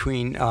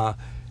between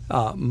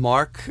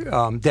Mark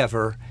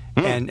Dever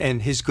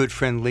and his good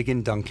friend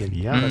Ligon Duncan,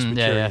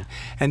 Presbyterian.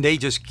 And they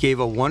just gave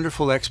a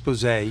wonderful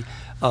expose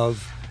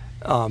of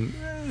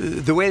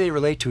the way they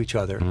relate to each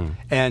other.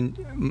 And,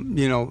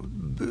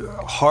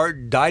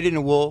 hard,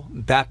 dyed-in-the-wool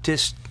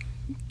Baptist,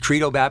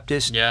 Credo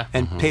Baptist,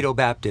 and Paedo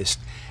Baptist.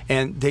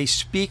 And they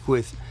speak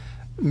with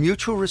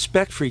mutual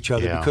respect for each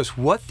other because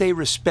what they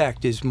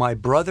respect is my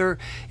brother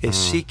is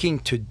seeking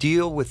to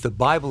deal with the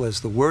Bible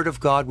as the Word of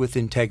God with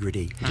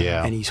integrity.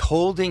 And he's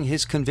holding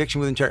his conviction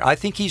with integrity. I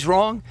think he's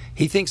wrong.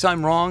 He thinks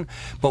I'm wrong.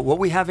 But what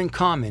we have in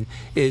common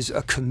is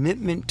a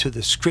commitment to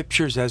the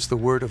Scriptures as the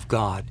Word of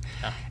God.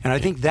 And I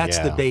think that's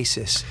the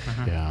basis.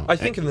 I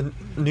think in the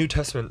New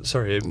Testament,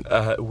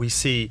 we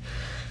see,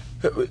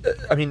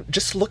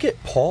 just look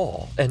at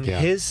Paul and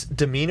his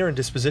demeanor and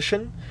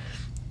disposition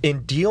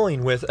in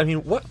dealing with,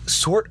 what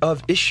sort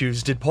of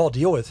issues did Paul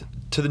deal with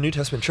to the New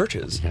Testament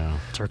churches?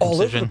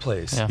 All over the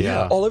place.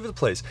 All over the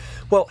place.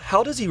 Well,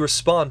 how does he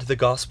respond to the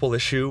gospel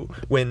issue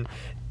when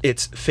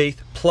it's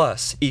faith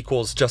plus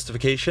equals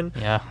justification?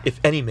 If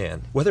any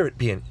man, whether it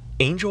be an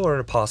angel or an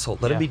apostle,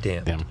 let him be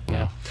damned.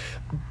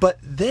 But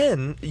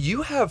then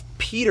you have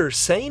Peter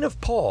saying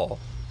of Paul,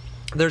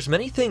 there's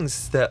many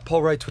things that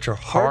Paul writes which are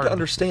hard to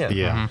understand.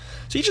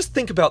 So you just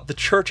think about the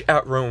church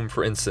at Rome,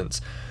 for instance.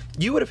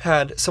 You would have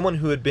had someone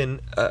who had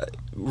been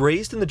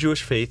raised in the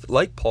Jewish faith,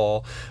 like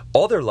Paul,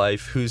 all their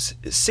life, who's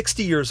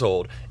 60 years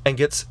old and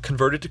gets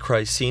converted to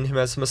Christ, seeing him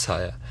as the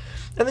Messiah.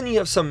 And then you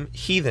have some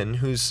heathen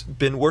who's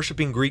been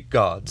worshiping Greek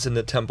gods in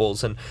the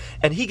temples, and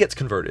he gets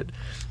converted.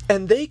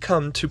 And they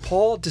come to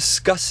Paul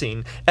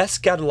discussing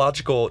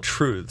eschatological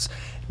truths.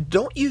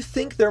 Don't you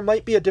think there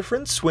might be a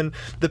difference when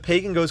the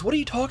pagan goes, what are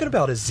you talking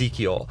about,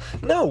 Ezekiel?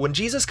 No, when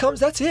Jesus comes,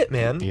 that's it,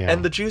 man.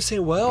 And the Jews say,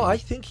 well, I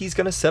think he's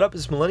going to set up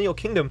his millennial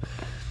kingdom.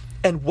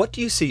 And what do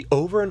you see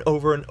over and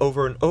over and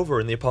over and over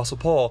in the Apostle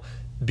Paul?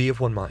 Be of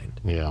one mind.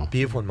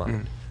 Be of one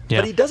mind.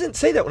 But he doesn't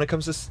say that when it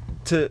comes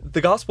to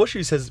the gospel issue.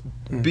 He says,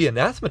 be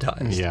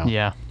anathematized.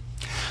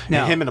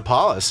 Now, him and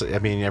Apollos,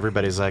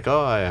 everybody's like,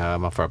 oh,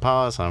 I'm for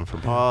Apollos, I'm for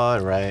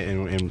Paul, right?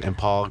 And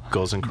Paul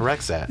goes and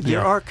corrects that.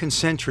 There are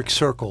concentric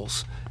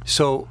circles.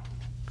 So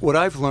what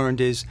I've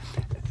learned is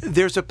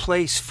there's a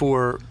place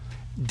for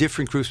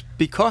different groups.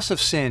 Because of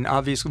sin,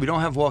 obviously, we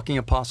don't have walking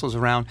apostles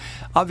around.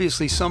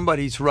 Obviously,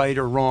 somebody's right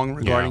or wrong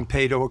regarding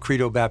Paedo or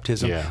Credo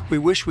baptism. We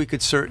wish we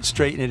could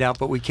straighten it out,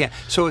 but we can't.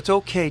 So it's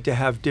okay to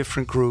have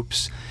different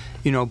groups,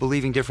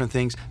 believing different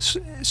things.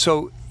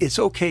 So it's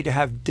okay to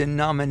have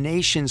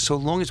denominations so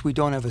long as we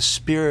don't have a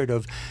spirit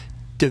of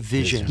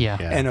division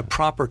and a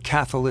proper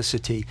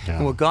Catholicity.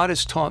 And what God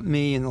has taught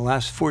me in the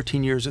last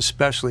 14 years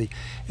especially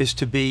is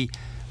to be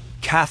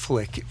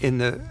Catholic in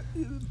the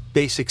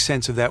basic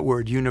sense of that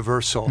word,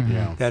 universal.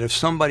 That if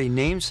somebody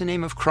names the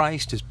name of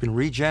Christ, has been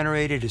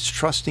regenerated, is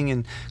trusting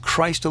in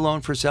Christ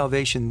alone for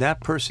salvation, that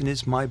person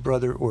is my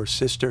brother or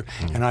sister,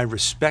 and I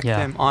respect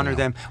them, honor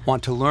them,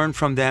 want to learn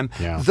from them,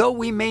 though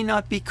we may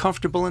not be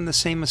comfortable in the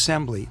same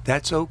assembly.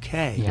 That's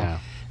okay.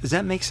 Does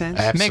that make sense?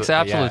 Makes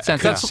absolute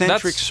sense.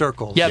 Concentric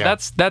circles.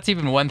 That's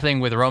even one thing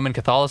with Roman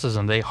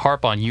Catholicism. They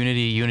harp on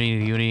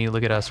unity.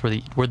 Look at us.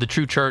 We're the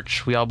true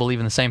church. We all believe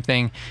in the same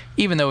thing,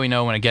 even though we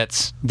know when it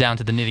gets down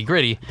to the nitty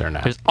gritty, they're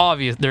not.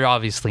 They're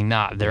obviously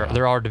not.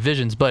 There are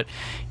divisions, but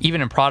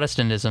even in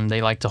Protestantism,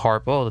 they like to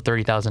harp, the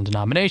 30,000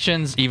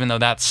 denominations, even though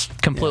that's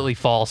completely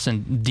false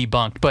and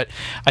debunked. But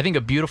I think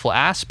a beautiful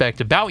aspect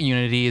about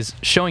unity is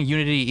showing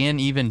unity in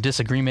even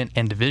disagreement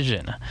and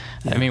division.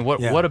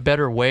 What a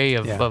better way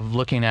of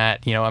looking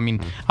at,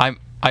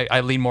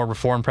 I lean more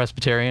Reformed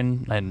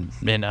Presbyterian, and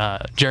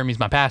Jeremy's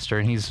my pastor,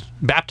 and he's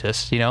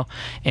Baptist,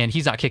 and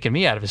he's not kicking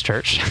me out of his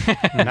church.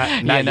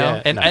 Not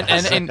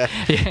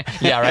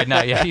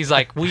yet. He's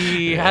like,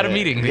 we had a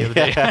meeting the other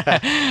day.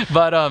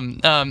 But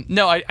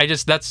no, I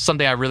just, that's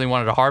something I really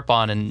wanted to harp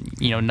on, and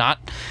not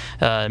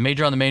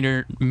major on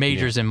the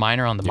majors and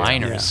minor on the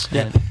minors.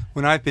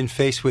 When I've been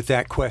faced with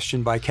that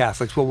question by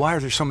Catholics, well, why are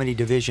there so many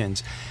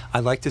divisions? I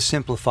like to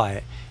simplify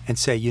it and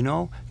say,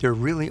 there are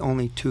really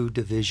only two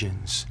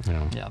divisions.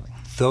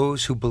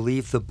 those who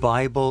believe the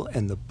Bible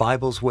and the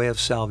Bible's way of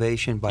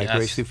salvation by Yes.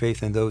 grace through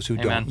faith, and those who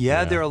Amen. don't.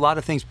 Yeah, there are a lot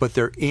of things, but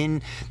they're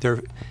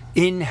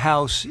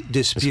in-house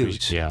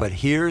disputes. Yeah. But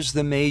here's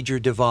the major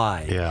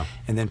divide. Yeah.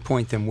 And then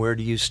point them, where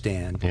do you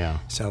stand? Yeah.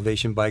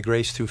 Salvation by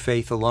grace through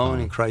faith alone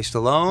in Christ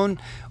alone,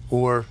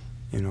 or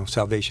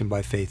salvation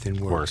by faith in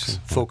works.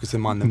 And focus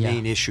them on the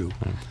main issue.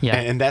 Yeah.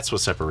 And that's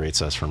what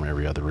separates us from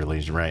every other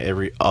religion, right?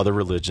 Every other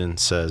religion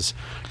says,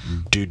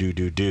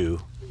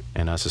 do.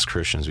 And us as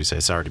Christians, we say,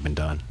 it's already been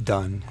done.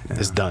 Done.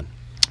 It's done.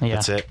 Yeah.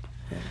 That's it.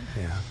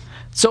 Yeah.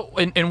 So,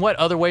 in what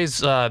other ways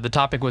the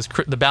topic was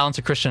the balance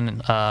of Christian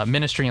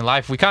ministry and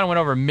life? We kind of went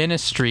over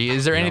ministry.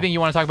 Is there anything you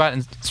want to talk about,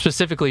 and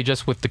specifically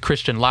just with the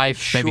Christian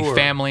life, maybe Sure.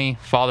 family,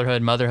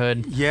 fatherhood,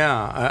 motherhood?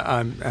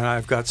 Yeah, and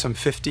I've got some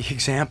 50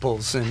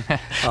 examples, and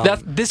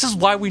This is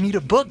why we need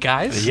a book,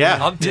 guys. Yeah.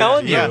 I'm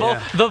telling you.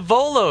 Yeah. The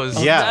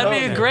Volos. Yeah. That'd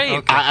be Okay. great.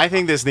 Okay. I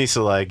think this needs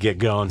to get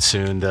going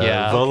soon. The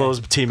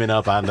Volos teaming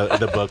up on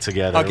the book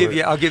together. I'll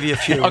give you a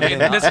few. Okay,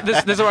 this is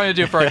what I'm going to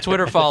do for our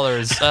Twitter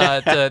followers.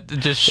 To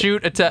just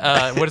shoot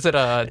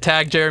a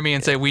tag Jeremy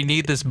and say, we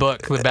need this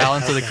book, The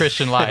Balance of the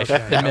Christian Life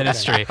and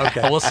Ministry.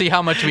 Okay. We'll see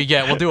how much we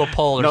get. We'll do a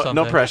poll or something.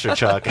 No pressure,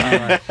 Chuck.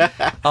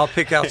 I'll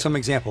pick out some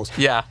examples.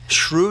 Yeah.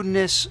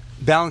 Shrewdness,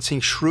 balancing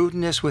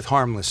shrewdness with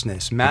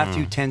harmlessness.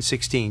 Matthew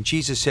 10:16.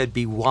 Jesus said,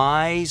 "Be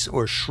wise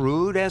or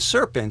shrewd as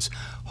serpents,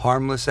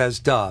 harmless as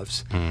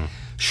doves."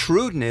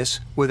 Shrewdness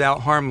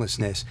without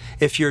harmlessness.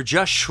 If you're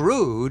just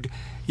shrewd,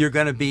 you're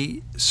going to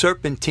be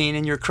serpentine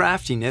in your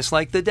craftiness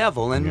like the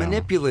devil and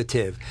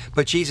manipulative.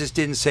 But Jesus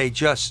didn't say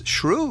just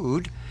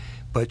shrewd,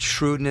 but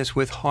shrewdness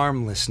with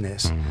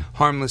harmlessness.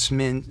 Harmless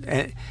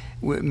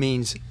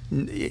means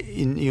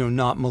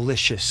not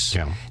malicious.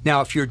 Yeah.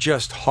 Now, if you're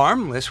just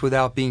harmless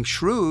without being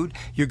shrewd,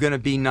 you're going to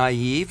be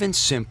naive and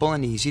simple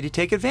and easy to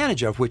take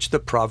advantage of, which the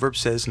proverb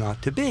says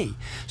not to be.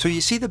 So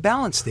you see the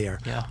balance there.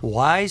 Yeah.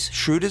 Wise,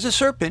 shrewd as a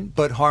serpent,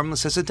 but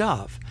harmless as a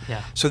dove.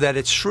 Yeah. So that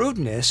it's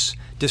shrewdness,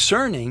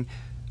 discerning,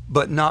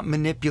 but not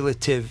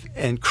manipulative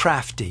and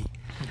crafty.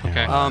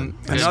 Okay.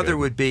 Another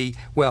would be,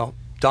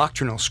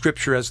 doctrinal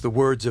scripture as the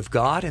words of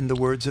God and the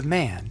words of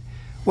man.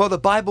 Well, the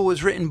Bible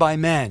was written by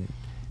men.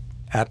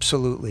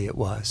 Absolutely it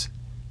was.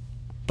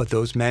 But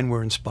those men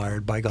were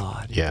inspired by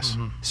God. Yes.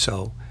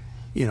 So,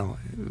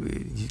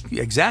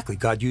 exactly.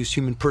 God used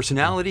human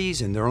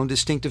personalities and their own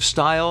distinctive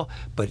style,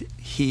 but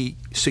he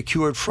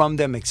secured from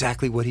them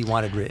exactly what he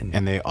wanted written.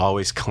 And they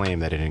always claim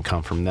that it didn't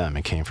come from them.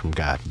 It came from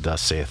God.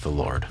 Thus saith the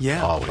Lord.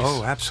 Yeah. Always.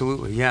 Oh,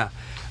 absolutely. Yeah.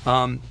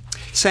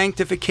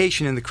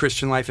 Sanctification in the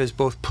Christian life is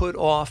both put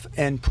off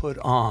and put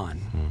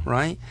on,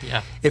 right?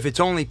 Yeah. If it's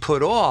only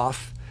put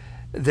off,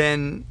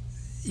 then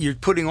you're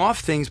putting off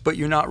things, but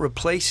you're not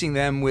replacing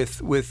them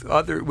with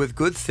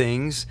good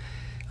things.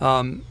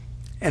 And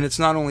it's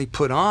not only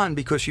put on,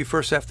 because you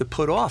first have to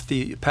put off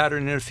the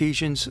pattern in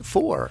Ephesians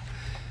 4.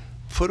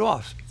 Put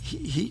off.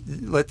 He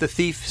let the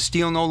thief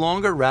steal no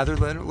longer, rather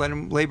let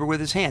him labor with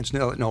his hands.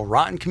 No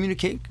rotten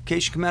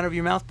communication come out of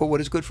your mouth, but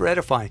what is good for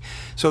edifying.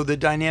 So the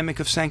dynamic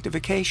of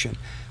sanctification,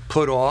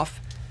 put off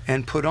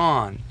and put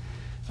on.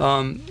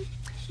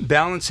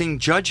 Balancing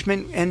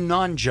judgment and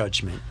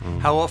non-judgment.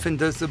 How often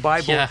does the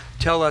Bible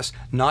tell us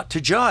not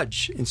to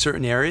judge in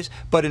certain areas,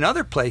 but in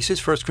other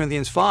places, 1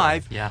 Corinthians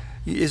 5,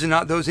 is it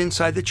not those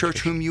inside the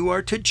church whom you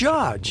are to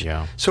judge?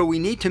 Yeah. So we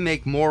need to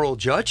make moral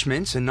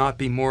judgments and not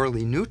be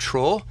morally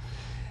neutral.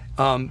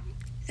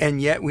 And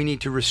yet we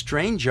need to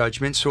restrain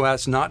judgment so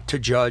as not to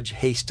judge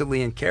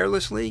hastily and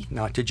carelessly,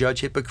 not to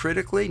judge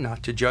hypocritically,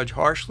 not to judge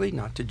harshly,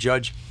 not to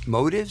judge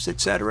motives,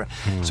 etc.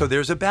 So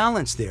there's a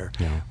balance there.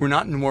 Yeah. We're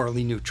not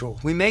morally neutral.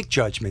 We make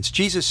judgments.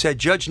 Jesus said,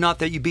 "Judge not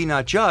that you be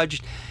not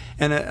judged."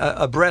 And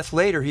a breath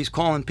later, he's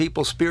calling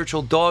people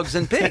spiritual dogs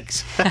and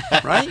pigs,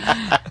 right?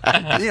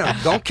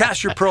 Don't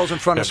cast your pearls in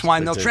front of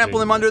swine; they'll trample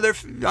them under their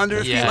feet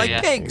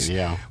like pigs.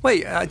 Yeah.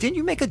 Wait, didn't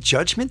you make a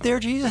judgment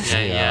there, Jesus?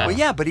 Yeah. Well,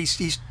 yeah, but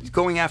he's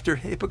going after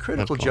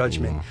hypocritical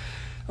judgment.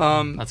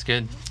 That's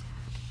good.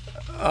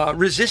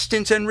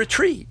 Resistance and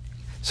retreat.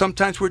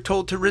 Sometimes we're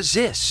told to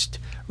resist.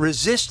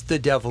 Resist the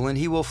devil, and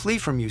he will flee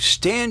from you.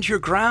 Stand your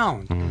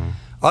ground.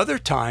 Other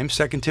times,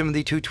 2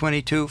 Timothy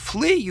 2:22,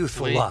 flee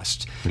youthful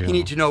lust. Yeah. You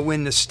need to know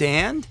when to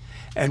stand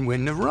and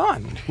when to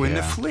run, when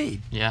to flee.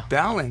 Yeah.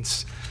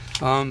 Balance.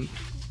 Picking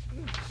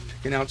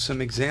out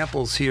some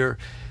examples here.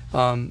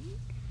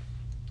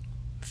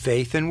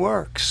 Faith and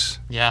works.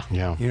 Yeah.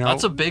 Yeah.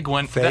 That's a big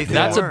one. Faith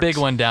That's a works. big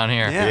one down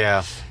here.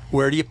 Yeah.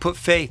 Where do you put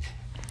faith?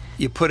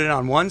 You put it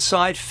on one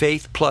side,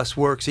 faith plus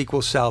works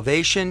equals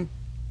salvation,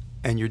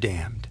 and you're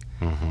damned.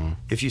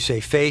 If you say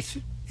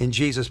faith in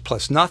Jesus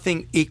plus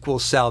nothing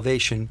equals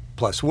salvation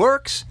plus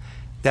works,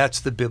 that's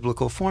the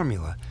biblical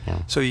formula.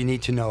 Yeah. So you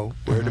need to know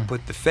where to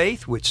put the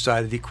faith, which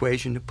side of the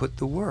equation to put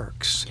the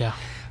works. Yeah.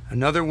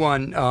 Another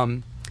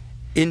one,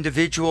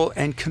 individual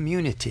and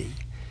community.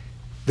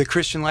 The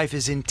Christian life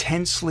is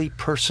intensely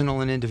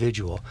personal and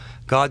individual.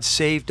 God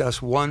saved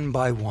us one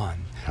by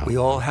one. We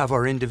all have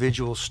our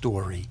individual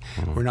story.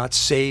 We're not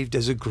saved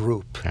as a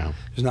group.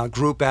 There's not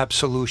group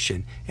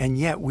absolution. And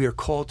yet we are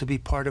called to be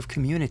part of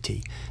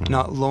community,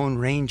 not lone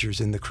rangers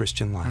in the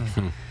Christian life.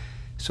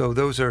 So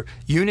those are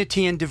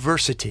unity and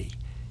diversity.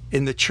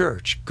 In the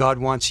church, God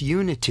wants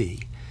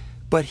unity,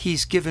 but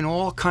he's given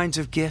all kinds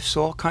of gifts,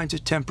 all kinds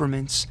of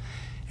temperaments.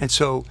 And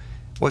so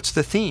what's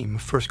the theme?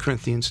 1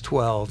 Corinthians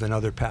 12 and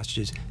other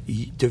passages,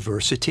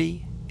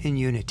 diversity and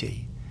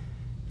unity.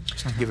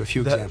 Just to give a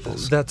few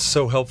examples. That's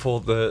so helpful,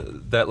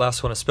 that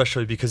last one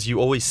especially, because you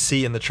always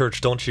see in the church,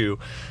 don't you,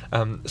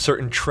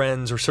 certain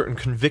trends or certain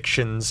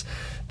convictions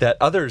that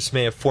others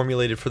may have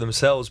formulated for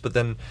themselves, but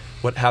then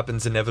what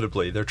happens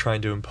inevitably, they're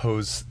trying to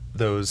impose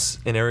those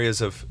in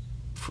areas of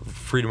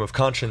freedom of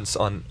conscience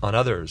on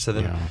others, and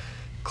then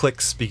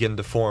cliques begin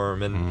to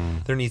form,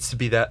 and there needs to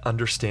be that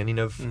understanding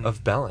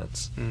of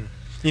balance.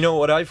 You know,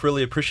 what I've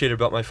really appreciated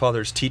about my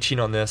father's teaching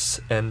on this,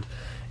 and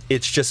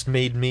it's just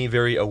made me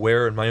very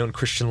aware in my own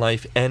Christian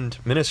life and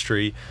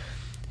ministry,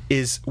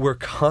 is we're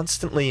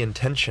constantly in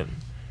tension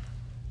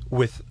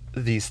with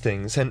these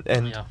things, and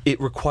it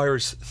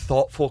requires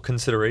thoughtful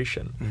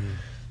consideration.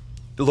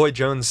 Lloyd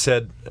Jones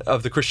said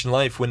of the Christian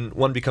life, when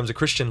one becomes a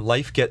Christian,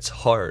 life gets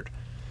hard.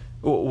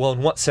 Well,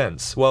 in what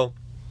sense? Well,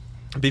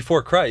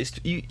 before Christ,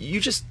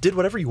 you just did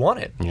whatever you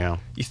wanted.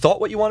 You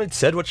thought what you wanted,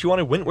 said what you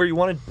wanted, went where you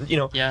wanted,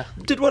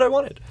 did what I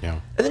wanted.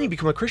 And then you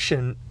become a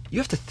Christian, you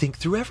have to think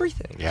through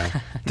everything.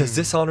 Does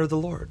this honor the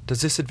Lord?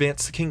 Does this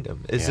advance the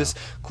kingdom? Is this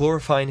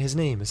glorifying his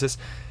name? Is this...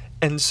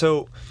 And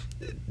so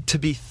to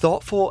be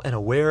thoughtful and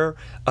aware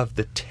of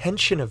the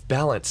tension of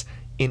balance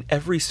in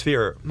every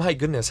sphere, my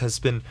goodness, has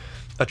been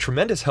a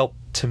tremendous help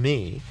to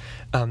me,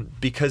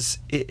 because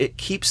it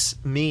keeps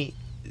me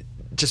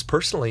just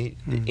personally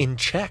in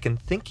check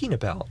and thinking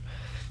about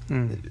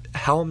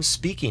how I'm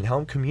speaking, how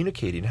I'm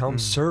communicating, how I'm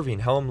serving,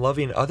 how I'm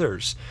loving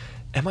others.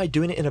 Am I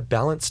doing it in a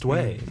balanced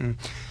way?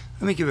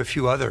 Let me give a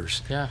few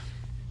others.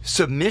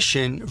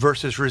 Submission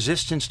versus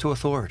resistance to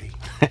authority.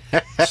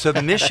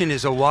 Submission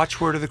is a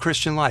watchword of the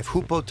Christian life.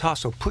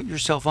 Hupotasso, put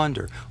yourself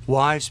under.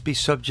 Wives, be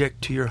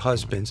subject to your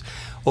husbands.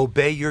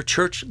 Obey your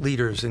church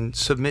leaders and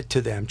submit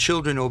to them.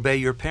 Children, obey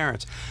your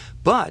parents.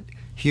 But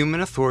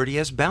human authority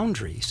has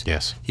boundaries.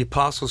 The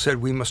apostle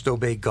said we must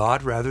obey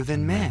God rather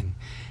than men.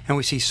 And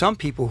we see some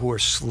people who are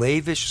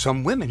slavish,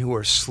 some women who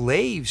are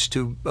slaves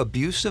to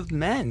abusive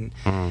men.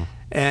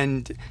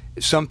 And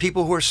some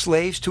people who are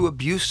slaves to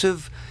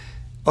abusive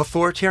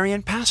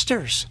authoritarian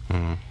pastors.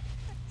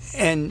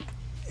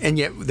 And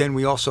yet then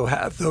we also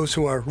have those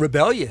who are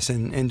rebellious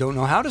and don't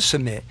know how to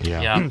submit.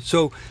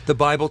 So the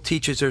Bible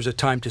teaches there's a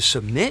time to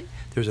submit,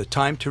 there's a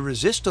time to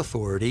resist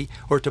authority,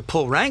 or to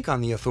pull rank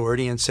on the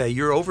authority and say,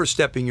 you're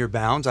overstepping your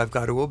bounds, I've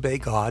got to obey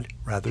God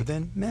rather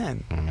than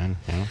men.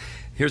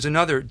 Here's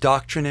another,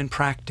 doctrine and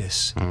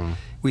practice.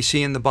 We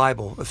see in the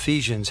Bible,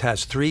 Ephesians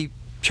has 3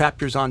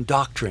 chapters on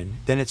doctrine,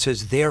 then it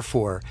says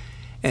therefore,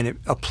 and it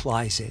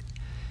applies it.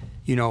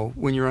 You know,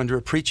 when you're under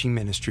a preaching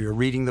ministry or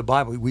reading the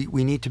Bible,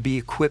 we need to be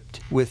equipped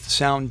with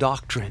sound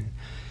doctrine.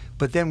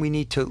 But then we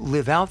need to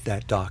live out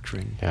that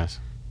doctrine.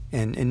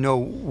 And know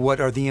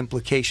what are the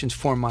implications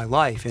for my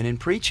life. And in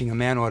preaching, a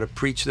man ought to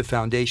preach the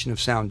foundation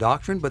of sound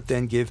doctrine, but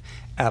then give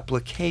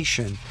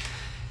application.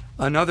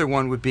 Another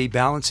one would be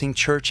balancing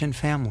church and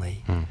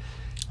family.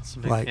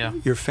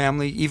 Your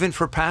family, even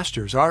for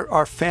pastors,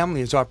 our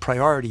family is our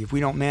priority. If we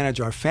don't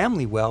manage our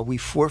family well, we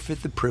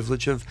forfeit the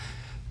privilege of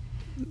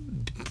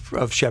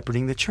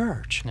shepherding the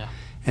church.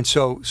 And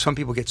so some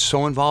people get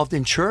so involved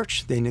in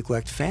church, they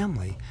neglect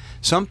family.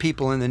 Some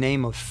people, in the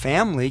name of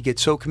family, get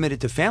so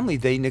committed to family,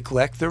 they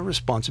neglect their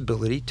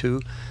responsibility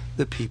to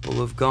the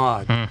people of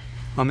God.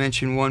 I'll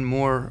mention one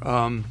more.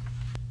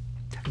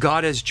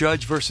 God as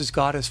judge versus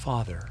God as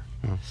father.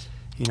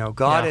 You know,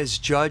 God as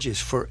judge is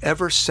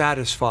forever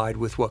satisfied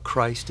with what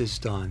Christ has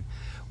done.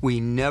 We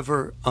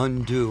never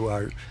undo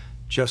our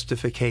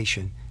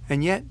justification.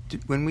 And yet,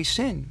 when we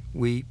sin,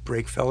 we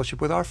break fellowship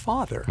with our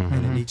Father,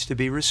 and it needs to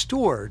be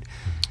restored.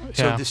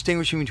 So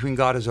distinguishing between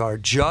God as our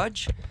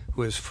judge,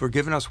 who has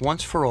forgiven us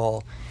once for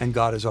all, and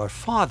God as our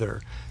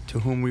Father, to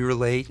whom we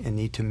relate and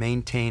need to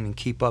maintain and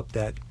keep up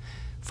that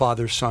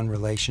father-son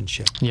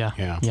relationship.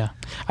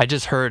 I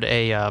just heard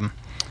I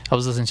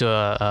was listening to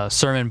a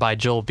sermon by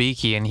Joel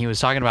Beakey, and he was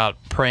talking about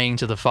praying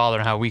to the Father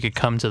and how we could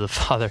come to the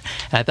Father.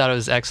 And I thought it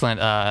was excellent.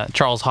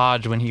 Charles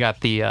Hodge, when he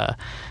got the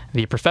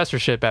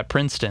professorship at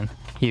Princeton,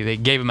 they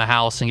gave him a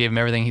house and gave him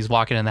everything. He's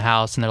walking in the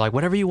house, and they're like,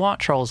 "Whatever you want,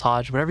 Charles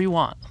Hodge, whatever you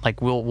want.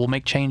 Like we'll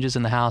make changes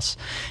in the house."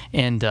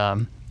 And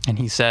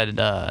he said,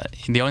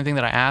 "The only thing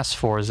that I ask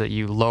for is that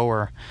you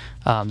lower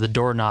the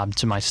doorknob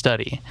to my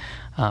study,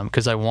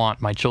 because I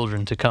want my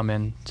children to come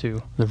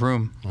into the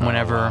room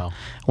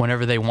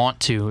whenever they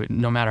want to,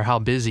 no matter how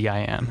busy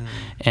I am."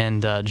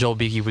 And Joel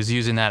Beakey was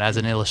using that as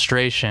an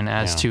illustration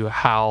as to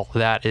how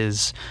that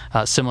is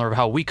similar to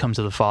how we come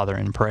to the Father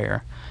in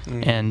prayer.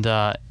 And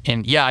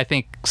I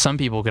think some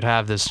people could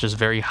have this just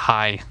very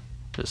high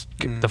just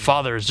the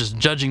Father is just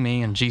judging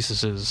me, and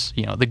Jesus is,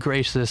 the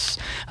gracious,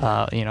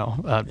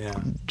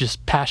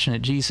 just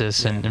passionate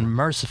Jesus and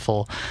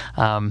merciful.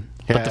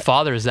 But the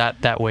Father is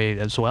that way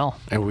as well.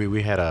 And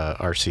we had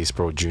R.C.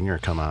 Sproul Jr.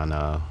 come on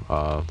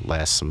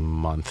last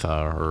month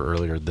or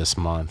earlier this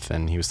month,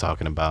 and he was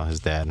talking about his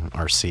dad,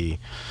 R.C.,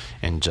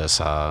 and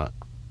just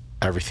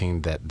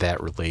everything that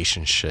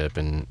relationship,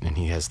 and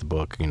he has the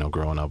book,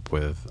 growing up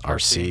with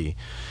R.C.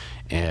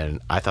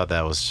 And I thought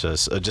that was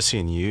just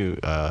seeing you,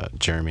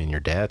 Jeremy, and your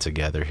dad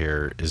together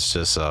here is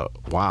just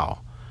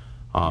wow.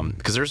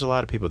 Because there's a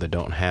lot of people that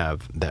don't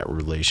have that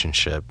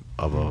relationship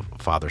of a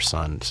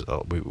father-son.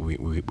 So we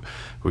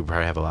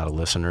probably have a lot of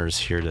listeners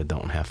here that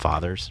don't have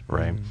fathers,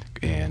 right?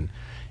 And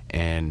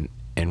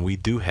we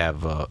do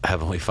have a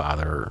Heavenly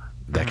Father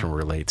that can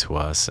relate to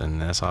us, and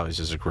that's always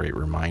just a great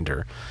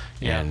reminder.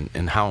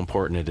 And how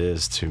important it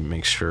is to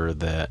make sure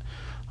that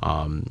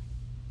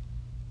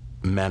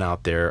men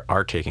out there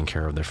are taking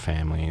care of their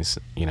families,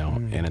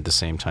 and at the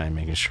same time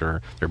making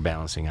sure they're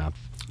balancing out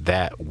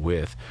that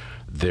with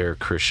their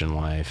Christian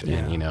life,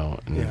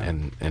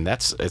 and and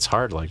that's, it's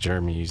hard, like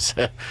Jeremy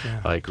said,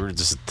 like we're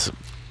just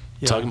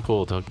tug and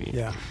pull.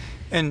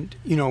 And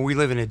we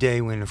live in a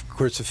day when, of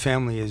course, the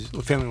family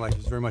life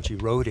is very much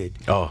eroded.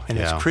 And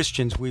as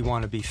Christians, we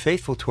want to be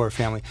faithful to our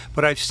family.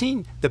 But I've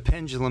seen the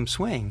pendulum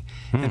swing,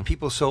 and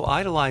people so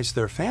idolize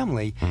their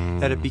family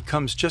that it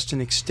becomes just an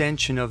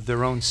extension of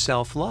their own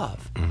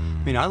self-love. I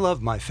mean, I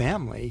love my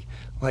family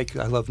like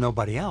I love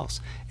nobody else,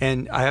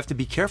 and I have to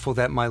be careful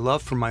that my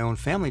love for my own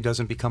family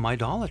doesn't become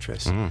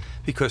idolatrous,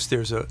 because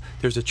there's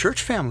a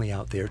church family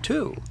out there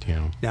too.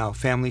 Now,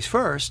 families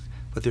first,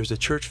 but there's a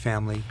church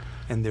family,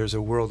 and there's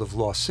a world of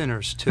lost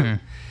sinners too.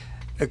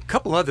 A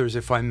couple others,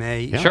 if I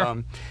may.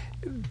 Sure.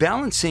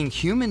 Balancing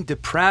human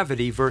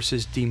depravity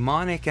versus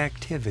demonic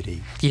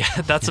activity.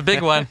 Yeah, that's a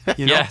big one.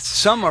 Yes.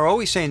 Some are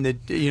always saying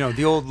that,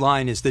 the old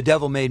line is, the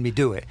devil made me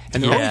do it.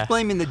 And they're always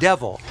blaming the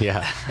devil.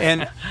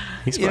 And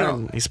he's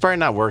probably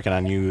not working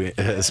on you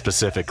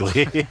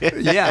specifically.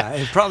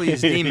 It probably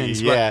is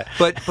demons.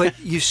 But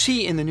you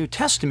see in the New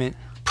Testament,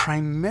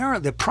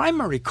 the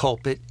primary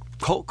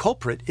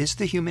culprit is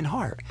the human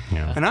heart.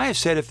 And I have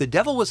said, if the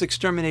devil was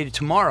exterminated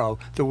tomorrow,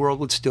 the world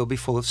would still be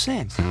full of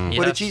sin.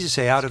 What did Jesus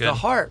say? Out of the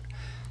heart,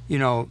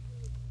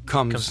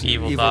 comes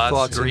evil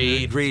thoughts,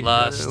 greed,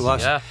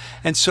 lust.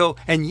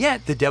 And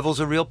yet the devil's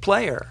a real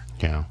player.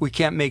 We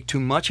can't make too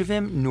much of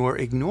him nor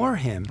ignore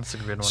him. That's a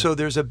good one. So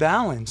there's a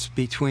balance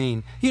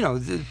between,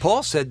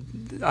 Paul said,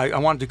 I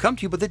wanted to come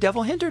to you, but the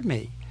devil hindered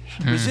me.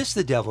 Resist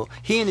the devil.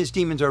 He and his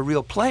demons are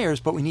real players,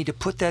 but we need to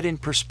put that in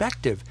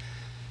perspective.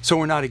 So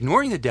we're not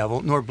ignoring the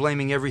devil, nor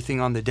blaming everything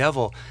on the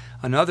devil.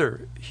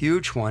 Another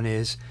huge one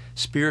is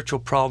spiritual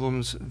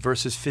problems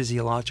versus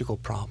physiological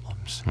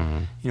problems.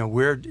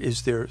 Where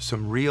is there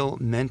some real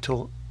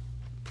mental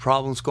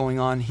problems going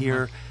on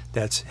here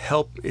that's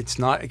it's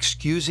not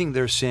excusing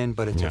their sin,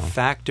 but it's a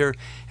factor,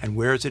 and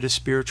where is it a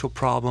spiritual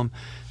problem?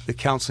 The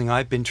counseling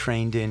I've been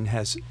trained in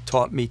has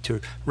taught me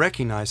to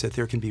recognize that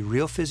there can be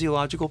real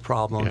physiological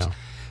problems,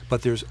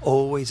 but there's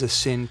always a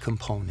sin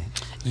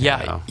component.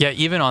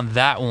 Even on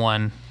that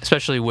one,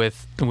 especially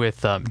with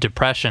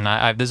depression,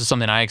 this is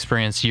something I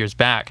experienced years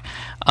back.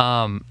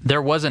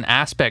 There was an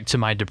aspect to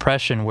my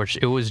depression which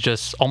it was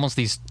just almost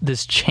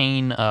this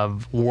chain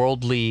of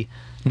worldly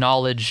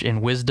knowledge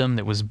and wisdom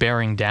that was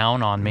bearing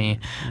down on me.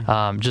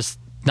 Just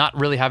not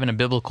really having a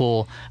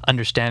biblical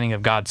understanding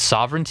of God's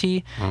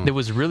sovereignty that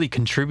was really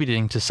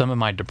contributing to some of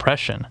my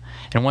depression.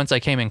 And once I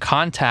came in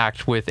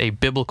contact with a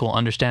biblical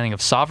understanding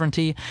of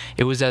sovereignty,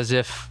 it was as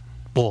if,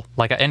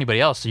 like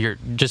anybody else, you're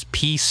just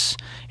peace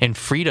and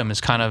freedom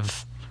is kind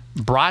of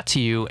brought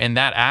to you, and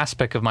that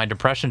aspect of my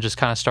depression just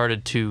kind of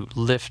started to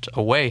lift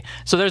away.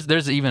 So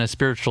there's even a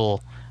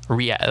spiritual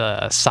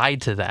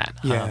side to that.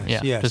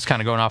 Just kind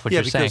of going off what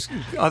you're saying.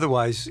 Because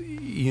otherwise,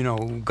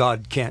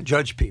 God can't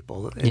judge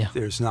people if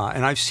there's not.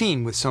 And I've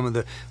seen with some of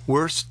the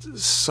worst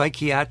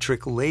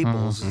psychiatric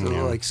labels,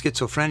 like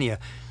schizophrenia,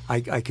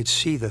 I could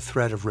see the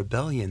threat of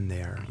rebellion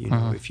there.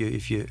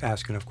 If you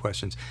ask enough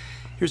questions.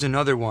 Here's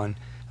another one: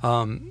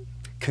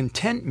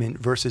 contentment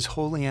versus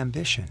holy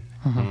ambition.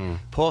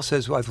 Paul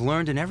says, "I've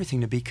learned in everything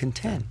to be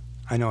content.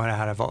 I know how to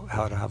have a lot,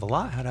 how to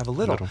have a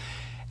little."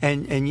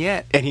 And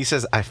yet, and he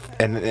says, I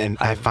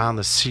found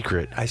the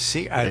secret.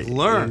 I've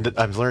learned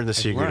the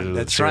secret.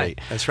 That's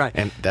right.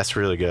 And that's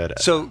really good.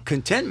 So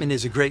contentment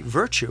is a great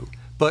virtue,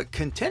 but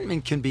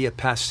contentment can be a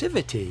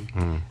passivity.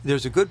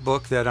 There's a good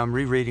book that I'm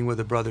rereading with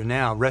a brother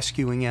now,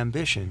 Rescuing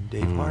Ambition,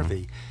 Dave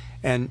Harvey,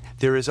 and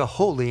there is a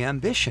holy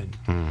ambition.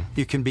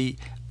 You could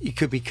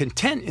be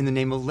content in the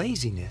name of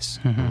laziness,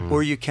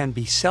 or you can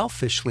be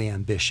selfishly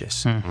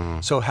ambitious.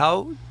 So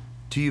how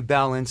do you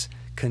balance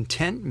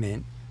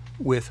contentment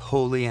with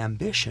holy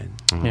ambition?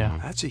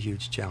 That's a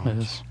huge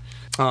challenge.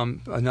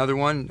 Another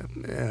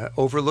one,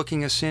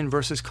 overlooking a sin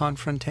versus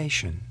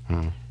confrontation.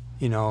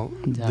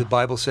 The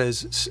Bible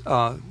says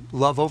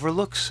love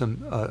overlooks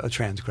a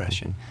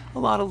transgression. A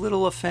lot of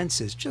little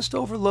offenses, just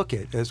overlook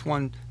it. As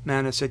one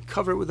man has said,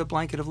 cover it with a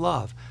blanket of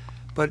love.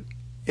 But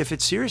if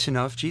it's serious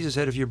enough, Jesus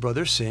said, if your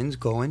brother sins,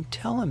 go and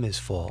tell him his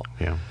fault.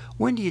 Yeah.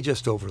 When do you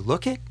just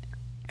overlook it,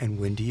 and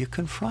when do you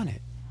confront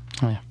it?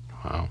 Oh, yeah.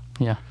 Wow.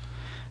 Yeah.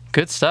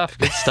 Good stuff.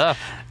 Good stuff.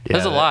 Yeah,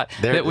 There's a lot.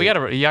 there-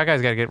 Y'all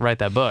guys gotta write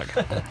that book.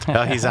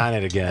 Oh, he's on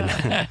it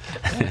again.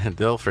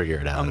 They'll figure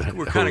it out.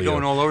 We're kind of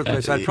going all over the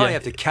place. I'd probably Yeah.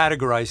 have to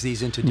categorize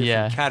these into different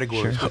Yeah,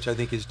 categories, sure. which I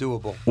think is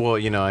doable. Well,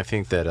 I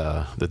think that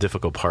the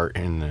difficult part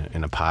in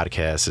a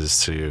podcast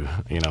is to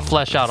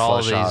Flesh out all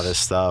all these. this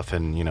stuff,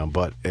 and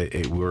but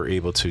we're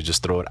able to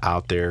just throw it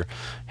out there,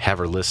 have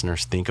our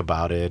listeners think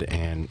about it,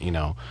 and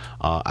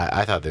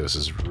I thought this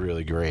was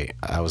really great.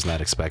 I was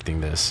not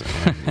expecting this,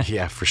 and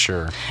yeah, for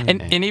sure.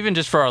 And even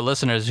just for our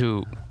listeners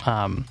who,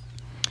 I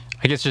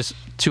guess just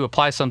to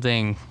apply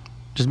something,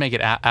 just make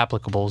it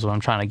applicable is what I'm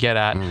trying to get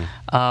at.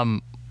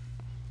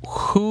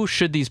 Who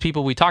should these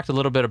people, we talked a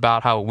little bit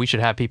about how we should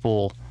have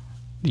people,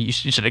 you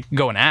should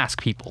go and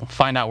ask people,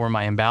 find out where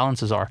my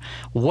imbalances are.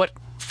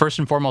 First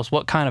and foremost,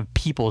 what kind of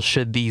people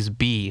should these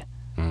be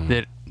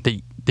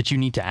that you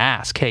need to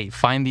ask? Hey,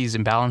 find these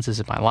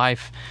imbalances in my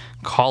life,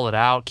 call it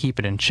out, keep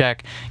it in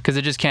check, because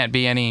it just can't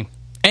be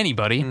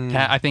anybody.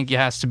 I think it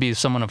has to be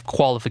someone of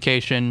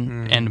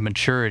qualification and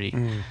maturity.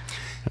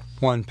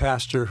 One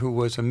pastor who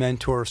was a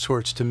mentor of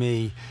sorts to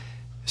me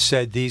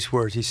said these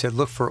words. He said,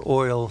 look for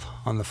oil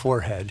on the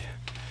forehead,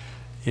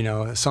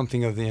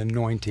 something of the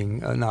anointing,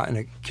 not in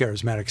a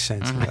charismatic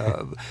sense.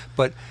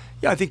 But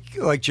yeah, I think,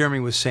 like Jeremy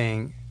was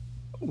saying,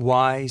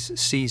 wise,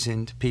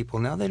 seasoned people.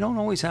 Now, they don't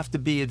always have to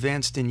be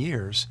advanced in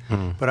years,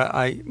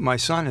 but my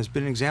son has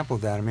been an example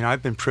of that. I mean,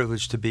 I've been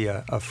privileged to be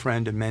a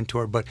friend and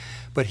mentor, but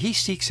he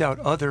seeks out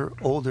other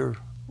older,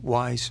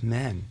 wise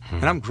men,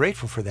 and I'm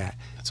grateful for that.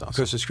 That's awesome.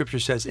 Because the scripture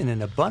says, in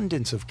an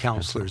abundance of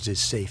counselors is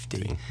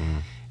safety.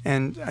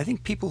 And I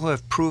think people who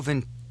have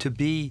proven to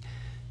be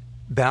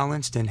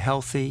balanced and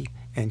healthy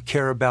and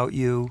care about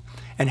you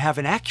and have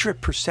an accurate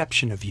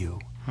perception of you.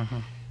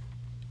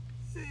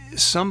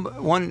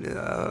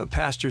 One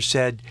pastor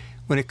said,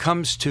 when it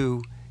comes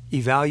to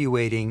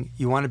evaluating,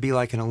 you want to be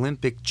like an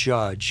Olympic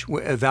judge,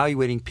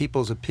 evaluating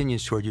people's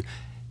opinions toward you.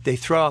 They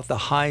throw out the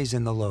highs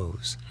and the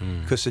lows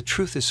because the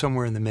truth is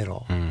somewhere in the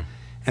middle.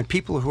 And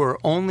people who are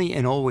only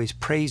and always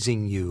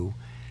praising you,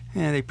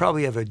 they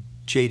probably have a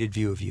jaded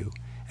view of you.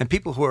 And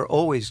people who are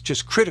always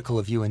just critical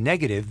of you and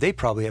negative, they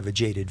probably have a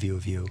jaded view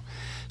of you.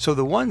 So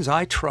the ones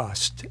I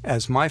trust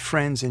as my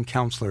friends and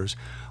counselors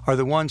are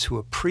the ones who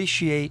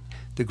appreciate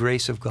the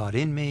grace of God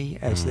in me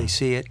as they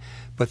see it,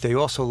 but they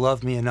also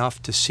love me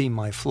enough to see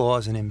my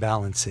flaws and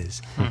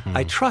imbalances.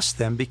 I trust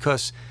them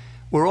because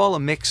we're all a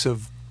mix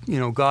of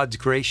God's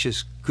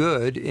gracious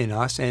good in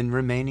us and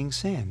remaining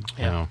sin.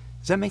 Yeah.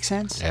 Does that make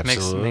sense?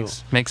 Absolutely.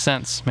 Makes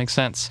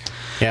sense.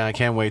 Yeah, I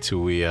can't wait till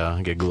we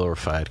get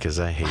glorified because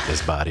I hate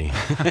this body.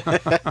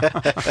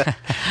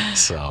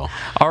 So.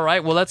 All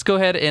right, well, let's go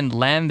ahead and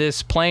land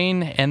this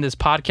plane and this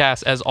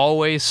podcast. As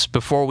always,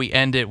 before we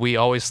end it, we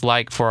always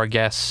like for our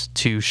guests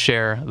to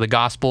share the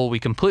gospel. We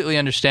completely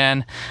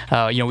understand.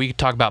 We could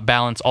talk about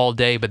balance all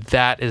day, but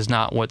that is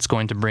not what's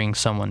going to bring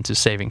someone to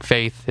saving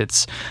faith.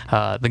 It's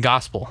the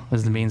gospel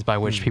is the means by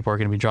which people are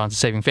going to be drawn to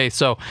saving faith.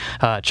 So,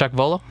 Chuck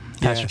Volo,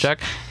 Pastor Yes. Chuck,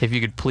 if you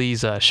could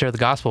please share the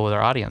gospel with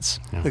our audience.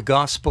 The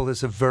gospel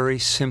is a very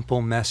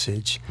simple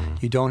message.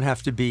 You don't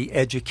have to be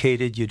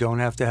educated. You don't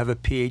have to have a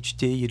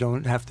PhD. You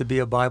don't have to be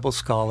a Bible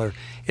scholar.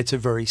 It's a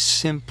very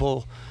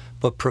simple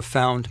but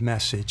profound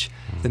message.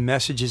 The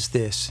message is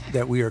this,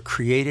 that we are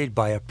created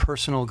by a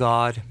personal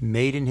God,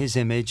 made in his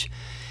image.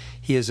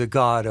 He is a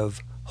God of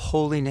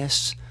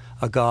holiness,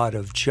 a God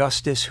of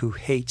justice who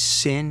hates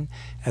sin.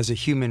 As a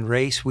human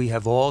race, we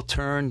have all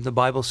turned, the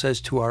Bible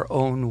says, to our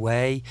own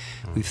way.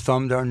 We've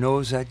thumbed our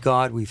nose at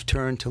God. We've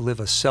turned to live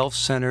a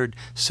self-centered,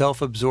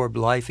 self-absorbed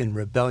life in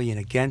rebellion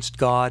against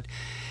God.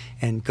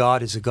 And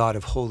God is a God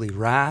of holy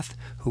wrath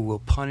who will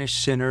punish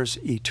sinners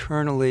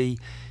eternally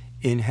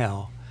in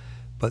hell.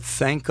 But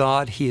thank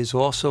God, he is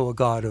also a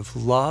God of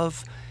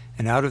love,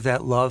 and out of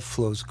that love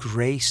flows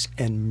grace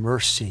and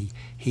mercy.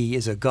 He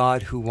is a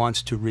God who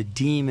wants to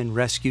redeem and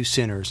rescue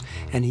sinners,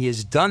 and he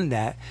has done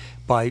that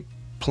by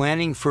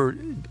planning for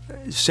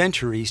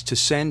centuries to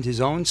send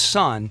his own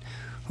Son,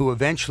 who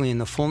eventually in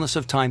the fullness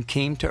of time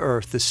came to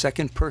earth, the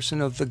second person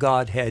of the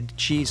Godhead,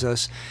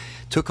 Jesus,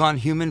 took on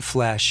human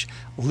flesh,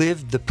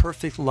 lived the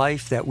perfect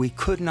life that we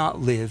could not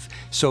live,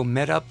 so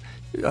met up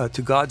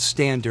to God's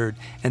standard,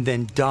 and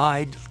then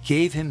died,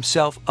 gave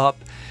himself up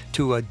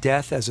to a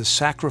death as a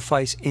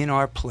sacrifice in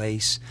our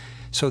place,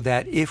 so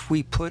that if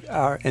we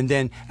and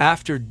then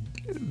after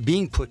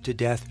being put to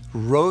death,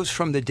 rose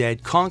from the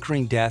dead,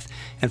 conquering death,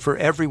 and for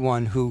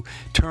everyone who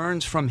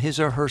turns from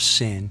his or her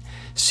sin,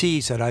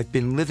 sees that I've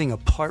been living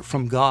apart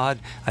from God,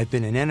 I've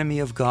been an enemy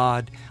of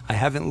God, I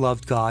haven't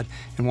loved God,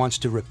 and wants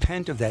to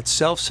repent of that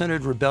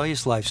self-centered,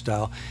 rebellious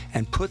lifestyle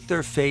and put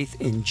their faith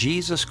in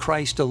Jesus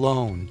Christ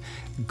alone,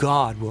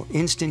 God will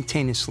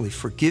instantaneously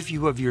forgive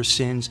you of your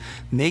sins,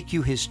 make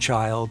you his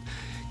child,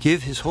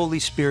 give his Holy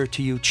Spirit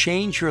to you,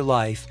 change your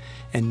life,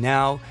 And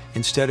now,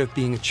 instead of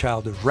being a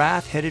child of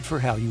wrath headed for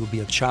hell, you will be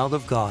a child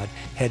of God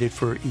headed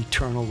for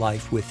eternal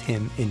life with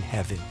him in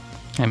heaven.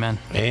 Amen.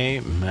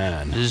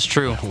 Amen. This is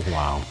true.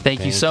 Wow.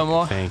 Thank you so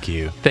much. Thank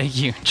you. Thank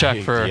you, Chuck,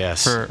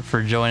 Yes.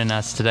 for joining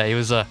us today. It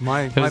was a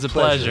My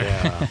pleasure.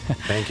 Yeah.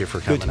 Thank you for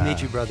coming Good to meet on.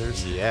 you,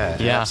 brothers. Yeah,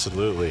 Yeah.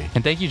 absolutely.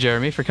 And thank you,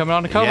 Jeremy, for coming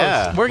on to co-host.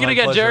 Yeah. We're gonna My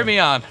get pleasure. Jeremy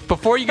on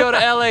before you go to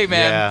LA,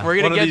 man. Yeah. We're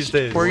gonna One of these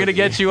days. we're gonna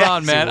get you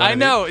on, man. one I of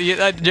know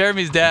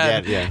Jeremy's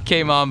dad Yeah.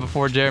 came on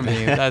before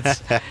Jeremy.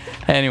 That's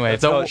anyway.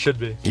 That's how it should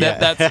be.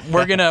 That's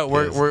we're Yes.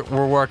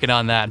 we're working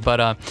on that.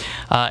 But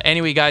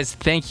anyway, guys,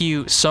 thank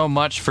you so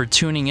much for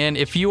tuning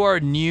in. If you are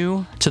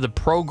new to the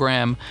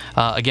program,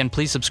 again,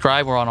 please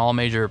subscribe. We're on all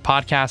major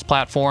podcast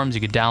platforms.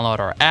 You can download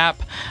our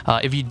app.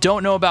 If you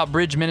don't know about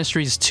Bridge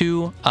Ministries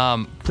 2,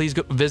 please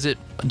go visit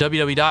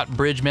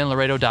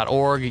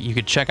www.bridgemanlaredo.org. You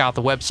could check out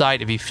the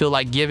website if you feel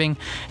like giving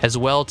as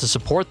well to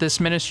support this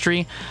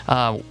ministry.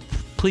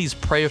 Please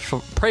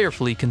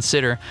prayerfully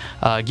consider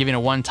giving a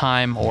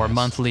one-time or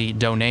monthly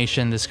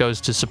donation. This goes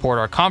to support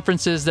our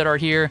conferences that are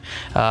here.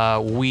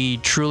 We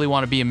truly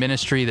want to be a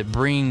ministry that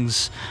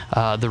brings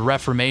the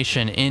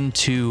Reformation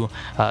into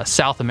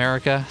South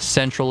America,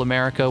 Central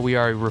America. We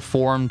are a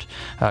Reformed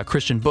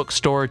Christian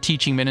bookstore,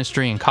 teaching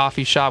ministry, and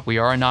coffee shop. We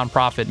are a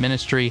nonprofit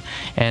ministry,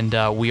 and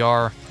we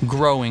are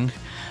growing.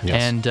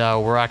 Yes. And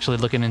we're actually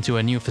looking into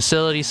a new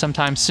facility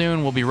sometime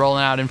soon. We'll be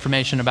rolling out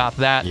information about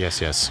that.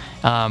 Yes.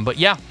 But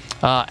yeah,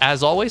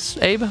 as always,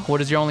 Abe, what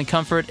is your only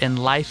comfort in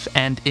life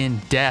and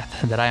in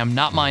death? That I am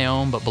not my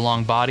own, but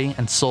belong body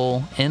and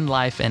soul in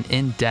life and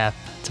in death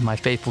to my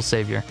faithful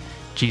Savior,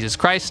 Jesus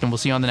Christ. And we'll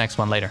see you on the next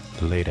one later.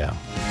 Later.